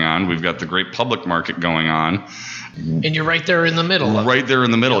Market going on. We've got the great public market going on. And you're right there in the middle of it. Right there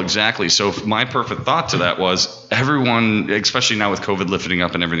in the middle, exactly. So my perfect thought to that was everyone, especially now with COVID lifting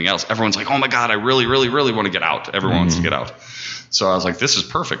up and everything else, everyone's like, oh my God, I really, really, really want to get out. Everyone wants to get out. So I was like, this is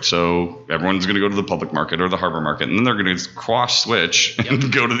perfect. So everyone's going to go to the public market or the harbor market, and then they're going to cross switch and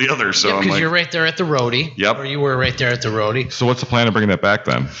go to the other. So I'm because like, you're right there at the roadie. Yep. Or you were right there at the roadie. So what's the plan of bringing that back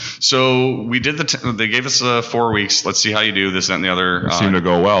then? so we did they gave us 4 weeks. Let's see how you do this, that, and the other. It seemed to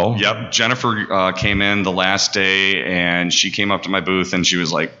go well. Yep. Jennifer came in the last day, and she came up to my booth, and she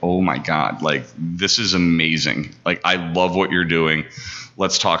was like, oh my God, like, this is amazing. Like, I love what you're doing.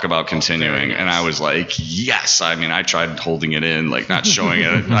 Let's talk about continuing. nice. And I was like, yes. I mean, I tried holding it in, like not showing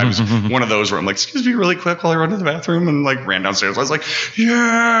it. I was one of those where I'm like, excuse me really quick while I run to the bathroom, and like ran downstairs. I was like,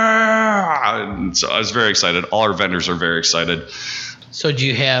 yeah. And so I was very excited. All our vendors are very excited. So do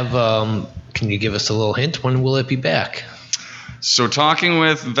you have, can you give us a little hint? When will it be back? So talking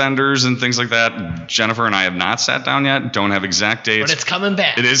with vendors and things like that, Jennifer and I have not sat down yet. Don't have exact dates. But it's coming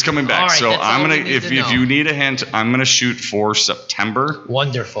back. It is coming back. All right, so that's I'm all gonna we need if to know. you need a hint, I'm gonna shoot for September.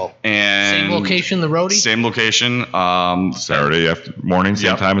 Wonderful. And Same location, the roadie? Same location. Saturday morning,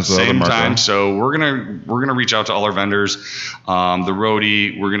 same time as the other same market. time. So we're gonna reach out to all our vendors. The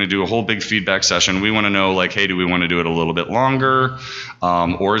roadie, we're gonna do a whole big feedback session. We want to know, like, hey, do we want to do it a little bit longer,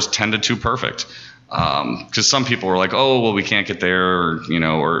 or is 10 to 2 perfect? Because some people are like, oh, well, we can't get there, or,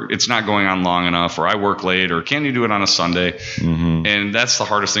 or it's not going on long enough, or I work late, or can you do it on a Sunday? And that's the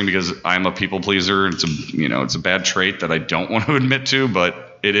hardest thing, because I'm a people pleaser. It's a bad trait that I don't want to admit to,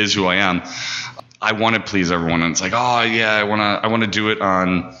 but it is who I am. I want to please everyone, and it's like, oh yeah, I want to do it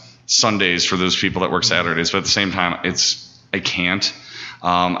on Sundays for those people that work Saturdays, but at the same time, I can't.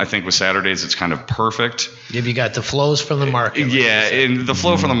 I think with Saturdays, it's kind of perfect. If you got the flows from the market. like Yeah, you said. and the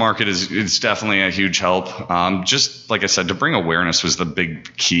flow from the market it's definitely a huge help. Just like I said, to bring awareness was the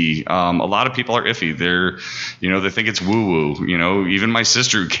big key. A lot of people are iffy. They think it's woo woo. Even my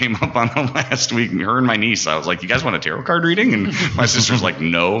sister who came up on the last week, her and my niece, I was like, you guys want a tarot card reading? And my sister's like,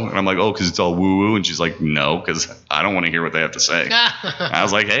 no. And I'm like, oh, because it's all woo woo. And she's like, no, because I don't want to hear what they have to say. I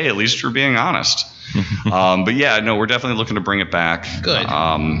was like, hey, at least you're being honest. But yeah, no, we're definitely looking to bring it back. Good.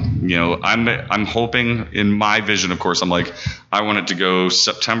 I'm hoping, in my vision, of course, I'm like, I want it to go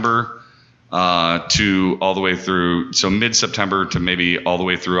September to all the way through, so mid-September to maybe all the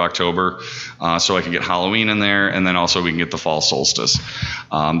way through October, so I can get Halloween in there, and then also we can get the fall solstice.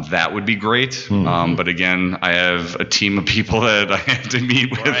 That would be great. But again, I have a team of people that I have to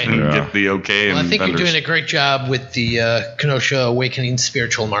meet with and get the okay. Well, and I think vendors. you're doing a great job with the Kenosha Awakening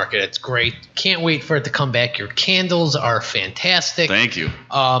Spiritual Market. It's great. Can't wait for it to come back. Your candles are fantastic. Thank you.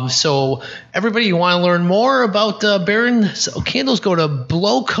 So everybody, you want to learn more about Baron's candles, go to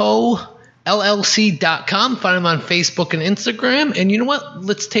blowcollc.com. Find them on Facebook and Instagram. And you know what?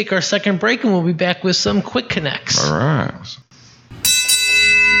 Let's take our second break, and we'll be back with some quick connects. All right.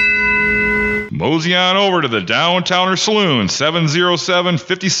 Mosey on over to the Downtowner Saloon, 707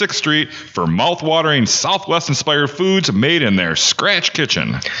 56th Street, for mouth-watering Southwest-inspired foods made in their scratch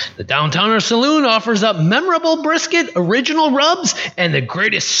kitchen. The Downtowner Saloon offers up memorable brisket, original rubs, and the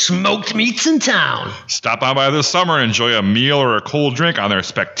greatest smoked meats in town. Stop on by this summer and enjoy a meal or a cold drink on their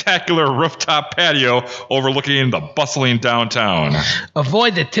spectacular rooftop patio overlooking the bustling downtown.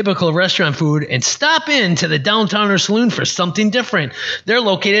 Avoid the typical restaurant food and stop in to the Downtowner Saloon for something different. They're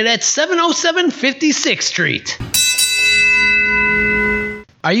located at 707 56th Street.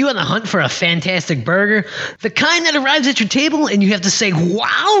 Are you on the hunt for a fantastic burger? The kind that arrives at your table and you have to say,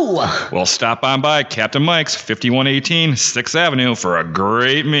 wow! Well, stop on by Captain Mike's, 5118 6th Avenue, for a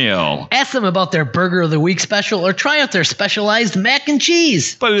great meal. Ask them about their Burger of the Week special or try out their specialized mac and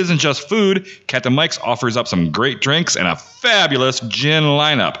cheese. But it isn't just food. Captain Mike's offers up some great drinks and a fabulous gin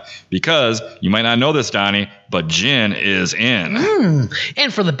lineup. Because, you might not know this, Donnie, but gin is in.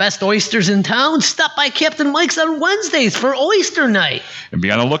 And for the best oysters in town, stop by Captain Mike's on Wednesdays for oyster night. And be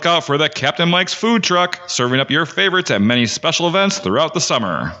on the lookout for the Captain Mike's food truck, serving up your favorites at many special events throughout the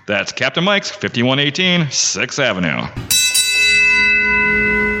summer. That's Captain Mike's, 5118 6th Avenue.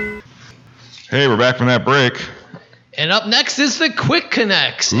 Hey, we're back from that break. And up next is the Quick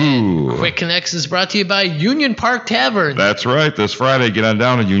Connects. Ooh. Quick Connects is brought to you by Union Park Tavern. That's right. This Friday, get on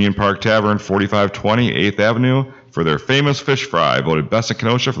down to Union Park Tavern, 4520 8th Avenue, for their famous fish fry, voted best in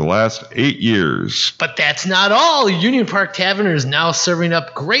Kenosha for the last 8 years. But that's not all. Union Park Tavern is now serving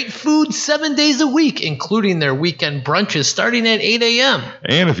up great food 7 days a week, including their weekend brunches starting at 8 a.m.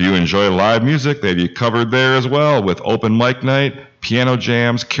 And if you enjoy live music, they have you covered there as well, with open mic night, piano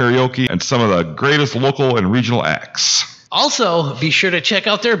jams, karaoke, and some of the greatest local and regional acts. Also, be sure to check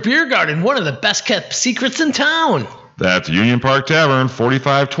out their beer garden, one of the best kept secrets in town. That's Union Park Tavern,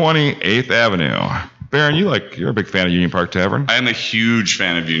 4520 8th Avenue. Baron, you're a big fan of Union Park Tavern. I am a huge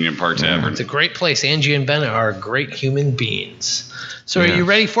fan of Union Park Tavern. It's a great place. Angie and Ben are great human beings. So are Yeah. you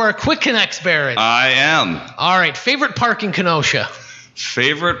ready for our quick connects, Barrett? I am. All right. Favorite park in Kenosha?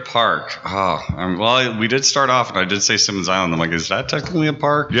 Favorite park? Well, we did start off, and I did say Simmons Island. I'm like, is that technically a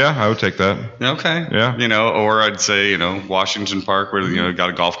park? Yeah, I would take that. Okay. Yeah. Or I'd say, Washington Park, where,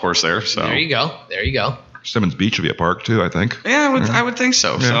 got a golf course there. So. There you go. Simmons Beach would be a park too, I think. Yeah, I would think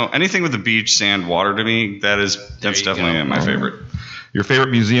so. Yeah. So anything with the beach, sand, water to me, that's you definitely go. my favorite. Your favorite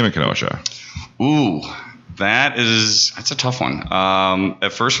museum in Kenosha? Ooh, that's a tough one.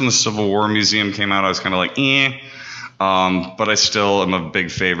 At first, when the Civil War Museum came out, I was kind of like, but I still am a big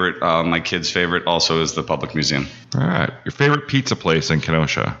favorite. My kid's favorite also is the Public Museum. All right. Your favorite pizza place in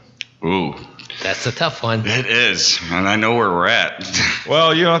Kenosha? Ooh, That's a tough one. it is, and I know where we're at.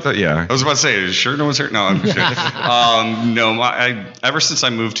 Well, you don't have to, yeah. I was about to say, sure no one's here? No, I'm kidding. No, ever since I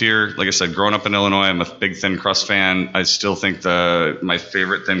moved here, like I said, growing up in Illinois, I'm a big thin crust fan. I still think my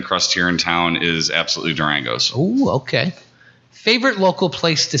favorite thin crust here in town is absolutely Durango's. Ooh, okay. Favorite local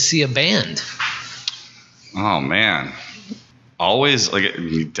place to see a band? Oh, man. Always,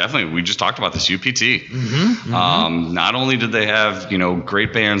 definitely, we just talked about this, UPT. Not only did they have,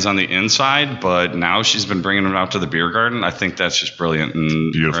 great bands on the inside, but now she's been bringing them out to the beer garden. I think that's just brilliant.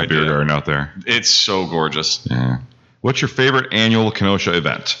 And Beautiful beer garden out there. It's so gorgeous. Yeah. What's your favorite annual Kenosha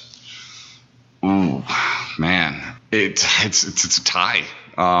event? Ooh, man. It's a tie.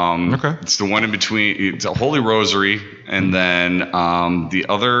 Okay. It's the one in between. It's a Holy Rosary, and then the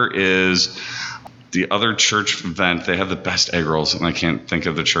other is the other church event. They have the best egg rolls, and I can't think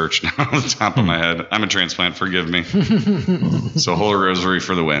of the church now off the top of my head. I'm a transplant, forgive me. So Holy Rosary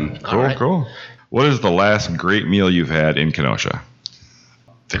for the win. Cool. What is the last great meal you've had in Kenosha?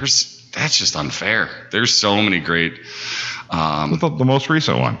 That's just unfair. There's so many great. The most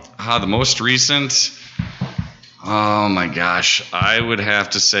recent one. The most recent. Oh my gosh, I would have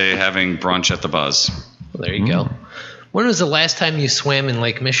to say having brunch at the Buzz. Well, there you go. When was the last time you swam in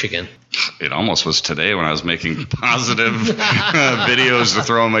Lake Michigan? It almost was today when I was making positive videos to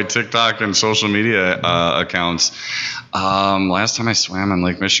throw on my TikTok and social media accounts. Last time I swam in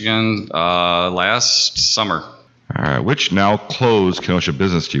Lake Michigan, last summer. All right. Which now closed Kenosha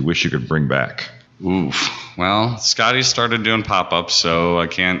business do you wish you could bring back? Oof. Well, Scotty started doing pop-ups, so I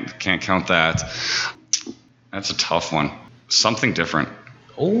can't count that. That's a tough one. Something different.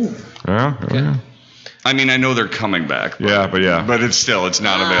 Oh. Yeah. Okay. I mean, I know they're coming back. But, Yeah. But it's not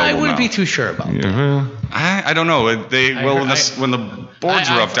available I wouldn't now. be too sure about that. Yeah. I don't know. When the boards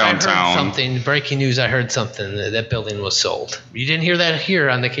were up downtown. I heard something. Breaking news. I heard something. That building was sold. You didn't hear that here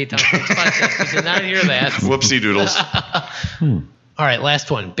on the K-Town podcast. You did not hear that. Whoopsie doodles. All right,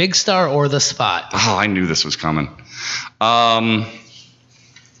 last one. Big Star or The Spot? Oh, I knew this was coming.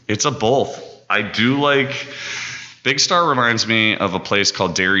 It's a both. I do like. Big Star reminds me of a place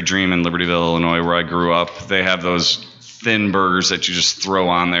called Dairy Dream in Libertyville, Illinois, where I grew up. They have those thin burgers that you just throw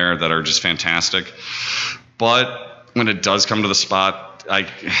on there that are just fantastic. But when it does come to The Spot,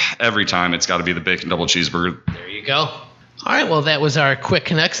 every time it's got to be the bacon double cheeseburger. There you go. All right, well, that was our Quick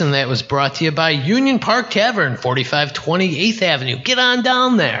Connects, and that was brought to you by Union Park Tavern, 4520 8th Avenue. Get on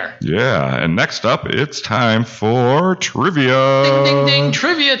down there. Yeah. And next up, it's time for trivia. Ding, ding, ding.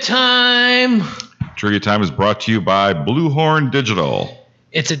 Trivia time. Trivia time is brought to you by Bluehorn Digital.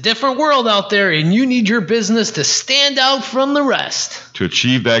 It's a different world out there, and you need your business to stand out from the rest. To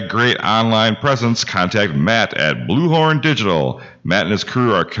achieve that great online presence, contact Matt at Bluehorn Digital. Matt and his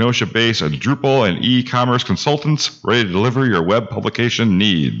crew are Kenosha-based Drupal and e-commerce consultants ready to deliver your web publication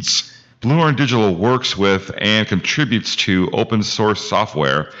needs. Bluehorn Digital works with and contributes to open source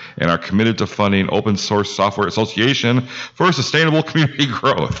software and are committed to funding Open Source Software Association for sustainable community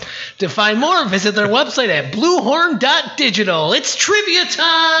growth. To find more, visit their website at bluehorn.digital. It's trivia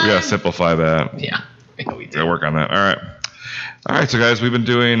time. We gotta simplify that. Yeah, we Gotta do. work on that. All right. So guys, we've been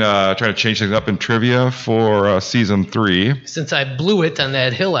doing trying to change things up in trivia for season 3. Since I blew it on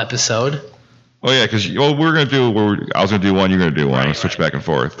that Hill episode. Oh yeah, because we're gonna do. I was gonna do one. You're gonna do one. We'll switch back and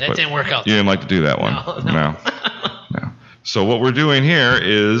forth. That but didn't work out. You didn't like to do that one. No. No. So what we're doing here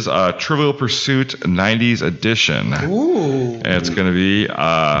is Trivial Pursuit 90s edition. Ooh. And it's gonna be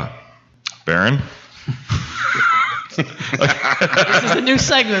Baron. This is a new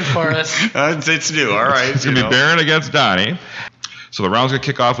segment for us. It's new. All right. It's gonna be Baron against Donnie. So the round's gonna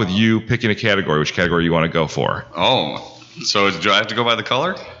kick off with you picking a category. Which category you want to go for? Oh, so do I have to go by the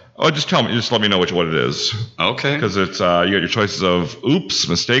color? Oh, just let me know what it is. Okay. Because it's you got your choices of oops,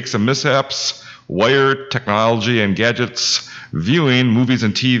 mistakes and mishaps, wired, technology and gadgets, viewing, movies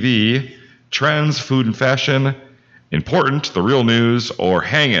and TV, trends, food and fashion, important, the real news, or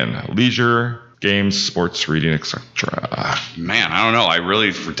hanging, leisure, games, sports, reading, etc. Man, I don't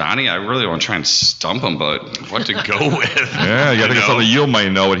know. For Donnie, I really want to try and stump him, but what to go with? Yeah, you got to think of something you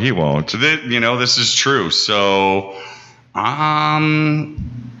might know what he won't. This is true. So,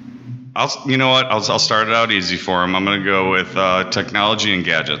 you know what? I'll start it out easy for him. I'm going to go with technology and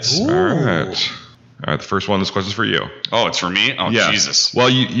gadgets. Ooh. All right, the first one, this question's for you. Oh, it's for me? Oh, Yeah. Jesus. Well,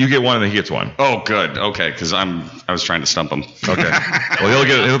 you get one and then he gets one. Oh, good. Okay, because I was trying to stump him. Okay. Well,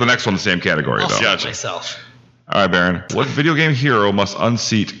 he'll the next one in the same category, I'll though. stump Gotcha. myself. All right, Baron. What video game hero must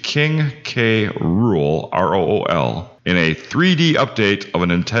unseat King K. Rool, R-O-O-L, in a 3D update of a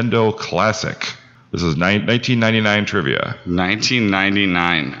Nintendo classic? This is 1999 trivia.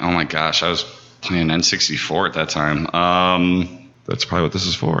 1999. Oh, my gosh. I was playing N64 at that time. That's probably what this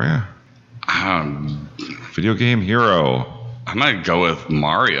is for, yeah. I'm Video game hero. going to go with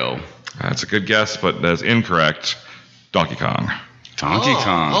Mario. That's a good guess, but that's incorrect. Donkey Kong. Donkey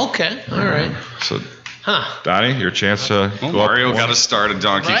Kong. Okay. All right. So, Huh. Donnie, your chance to Well, go up Mario one. got to start at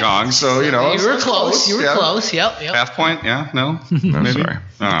Donkey Right. Kong, so, You were close. You were yeah. close. Yep. Half point? Yeah? No? I'm Maybe? sorry.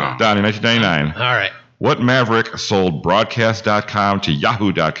 Oh. Donnie, 1999. All right. What Maverick sold Broadcast.com to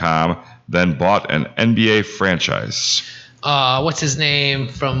Yahoo.com, then bought an NBA franchise? What's his name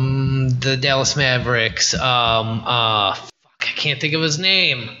from the Dallas Mavericks? I can't think of his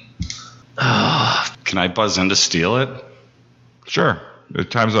name. Can I buzz in to steal it? Sure.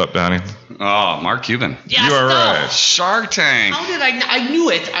 Time's up, Donnie. Oh, Mark Cuban. Yes, You are no. right. Shark Tank. How did I knew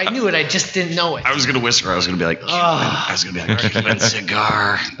it. I knew it. I just didn't know it. I was going to whisper. I was going to be like, Cuban. I was going to be like, Cuban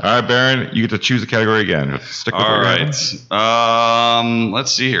cigar. All right, Baron, you get to choose the category again. Stick with All it again. right.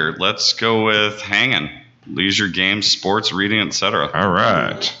 Let's see here. Let's go with hanging. Leisure games, sports, reading, etc. All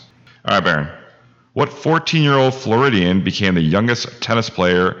right. All right, Baron. What 14-year-old Floridian became the youngest tennis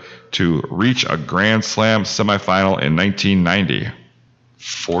player to reach a Grand Slam semifinal in 1990?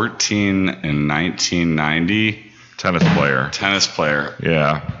 14 in 1990. Tennis player. Tennis player.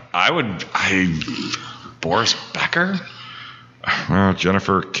 Yeah. Boris Becker? Well,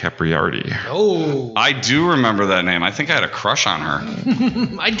 Jennifer Capriati. Oh, I do remember that name. I think I had a crush on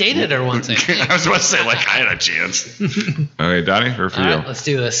her. I dated her once. I think. I was about to say, like, I had a chance. Okay, Donnie, here for All you. right, let's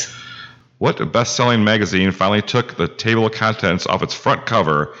do this. What best-selling magazine finally took the table of contents off its front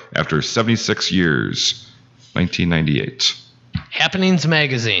cover after 76 years? 1998. Happenings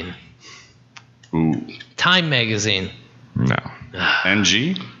Magazine. Ooh. Time Magazine. No.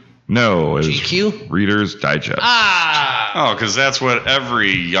 NG? No. It is GQ? Reader's Digest. Ah. Oh, because that's what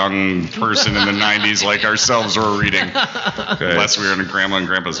every young person in the 90s like ourselves were reading. Okay. Unless we were in Grandma and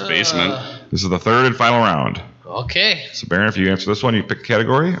Grandpa's basement. This is the third and final round. Okay. So, Baron, if you answer this one, you pick a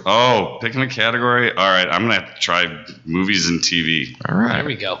category. Oh, picking a category? All right, I'm going to have to try movies and TV. All right. There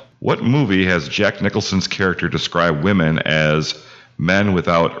we go. What movie has Jack Nicholson's character described women as men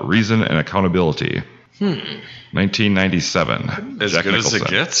without reason and accountability? 1997. As Jack good Nicholson. as it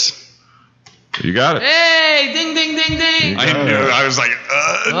gets? You got it. Hey, ding, ding, ding, ding. I knew it. I was like,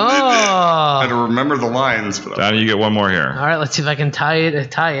 I had to Oh. remember the lines. But Donnie, you get one more here. All right, let's see if I can tie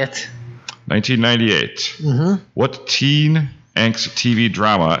it. 1998. What teen angst TV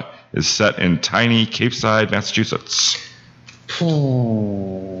drama is set in tiny Cape Side, Massachusetts?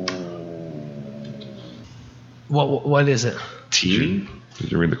 What is it? teen?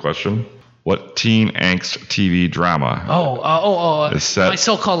 Did you read the question? What teen angst TV drama is set My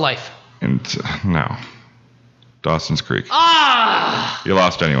So-Called Life. no. Dawson's Creek. Ah. You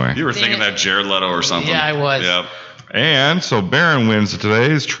lost anyway. You were Dang thinking it. that Jared Leto or something. Yeah, I was. Yep. And so Baron wins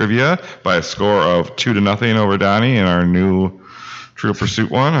today's trivia by a score of 2-0 over Donnie in our new Trivial Pursuit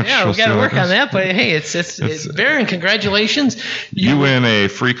one. Yeah, we got to work on that. But hey, it's Baron. Congratulations. You win a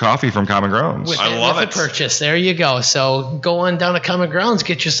free coffee from Common Grounds. With, I love with it. the purchase. There you go. So go on down to Common Grounds,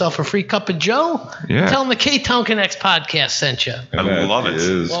 get yourself a free cup of Joe. Yeah. Tell them the K-Town Connects podcast sent you. I love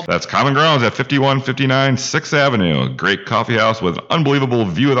it. That's Common Grounds at 5159 6th Avenue. Great coffee house with an unbelievable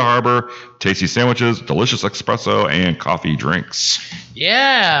view of the harbor, tasty sandwiches, delicious espresso, and coffee drinks.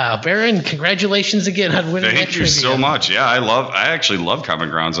 Yeah, Baron, congratulations again on winning that Thank you trivia. so much. Yeah, I actually love Common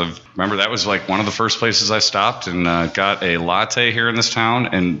Grounds. I remember that was like one of the first places I stopped and got a latte here in this town,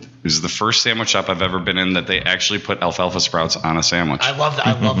 and it was the first sandwich shop I've ever been in that they actually put alfalfa sprouts on a sandwich. I love that.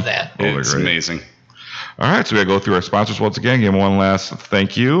 I love that. Oh, they're It's great. amazing. All right, so we got to go through our sponsors once again. Give them one last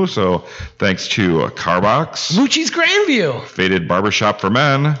thank you. So thanks to Carbox, Lucci's Grandview, Faded Barbershop for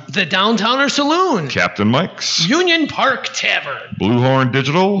Men, the Downtowner Saloon, Captain Mike's, Union Park Tavern, Blue Horn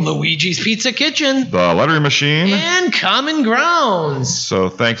Digital, Luigi's Pizza Kitchen, The Lettering Machine, and Common Grounds. So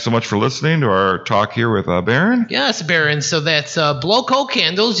thanks so much for listening to our talk here with Baron. Yes, Baron. So that's Blowco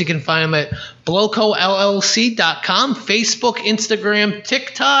Candles. You can find them at blowcollc.com, Facebook, Instagram,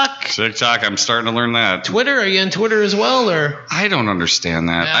 TikTok, I'm starting to learn that. Twitter. Are you on Twitter as well, or? I don't understand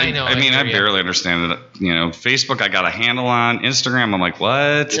that. I know, I mean, hear I ya. barely understand it. Facebook, I got a handle on. Instagram, I'm like,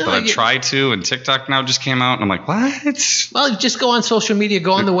 what? No, but I tried to, and TikTok now just came out, and I'm like, what? Well, just go on social media.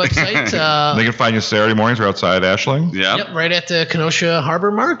 Go on the website. They can find you Saturday mornings. We're outside Ashling. Yep. Right at the Kenosha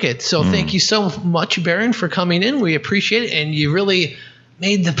Harbor Market. So thank you so much, Baron, for coming in. We appreciate it, and you really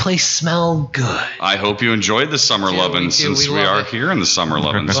made the place smell good. I hope you enjoyed the summer Yeah, lovin' we do. since We we love are it. here in the summer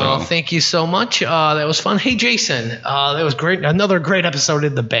lovin'. Well, So thank you so much. That was fun. Hey, Jason, that was great. Another great episode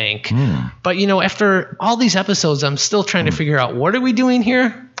in the bank. But, after all these episodes, I'm still trying to figure out, what are we doing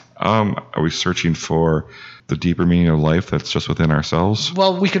here? Are we searching for the deeper meaning of life that's just within ourselves?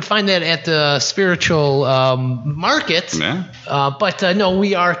 Well, we could find that at the spiritual market. yeah. But no,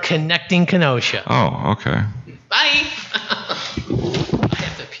 we are connecting Kenosha. Oh, okay. Bye. I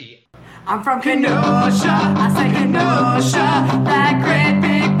have to pee. I'm from Kenosha, I say Kenosha, that great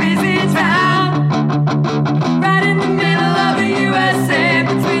big busy town, right in the middle of the USA.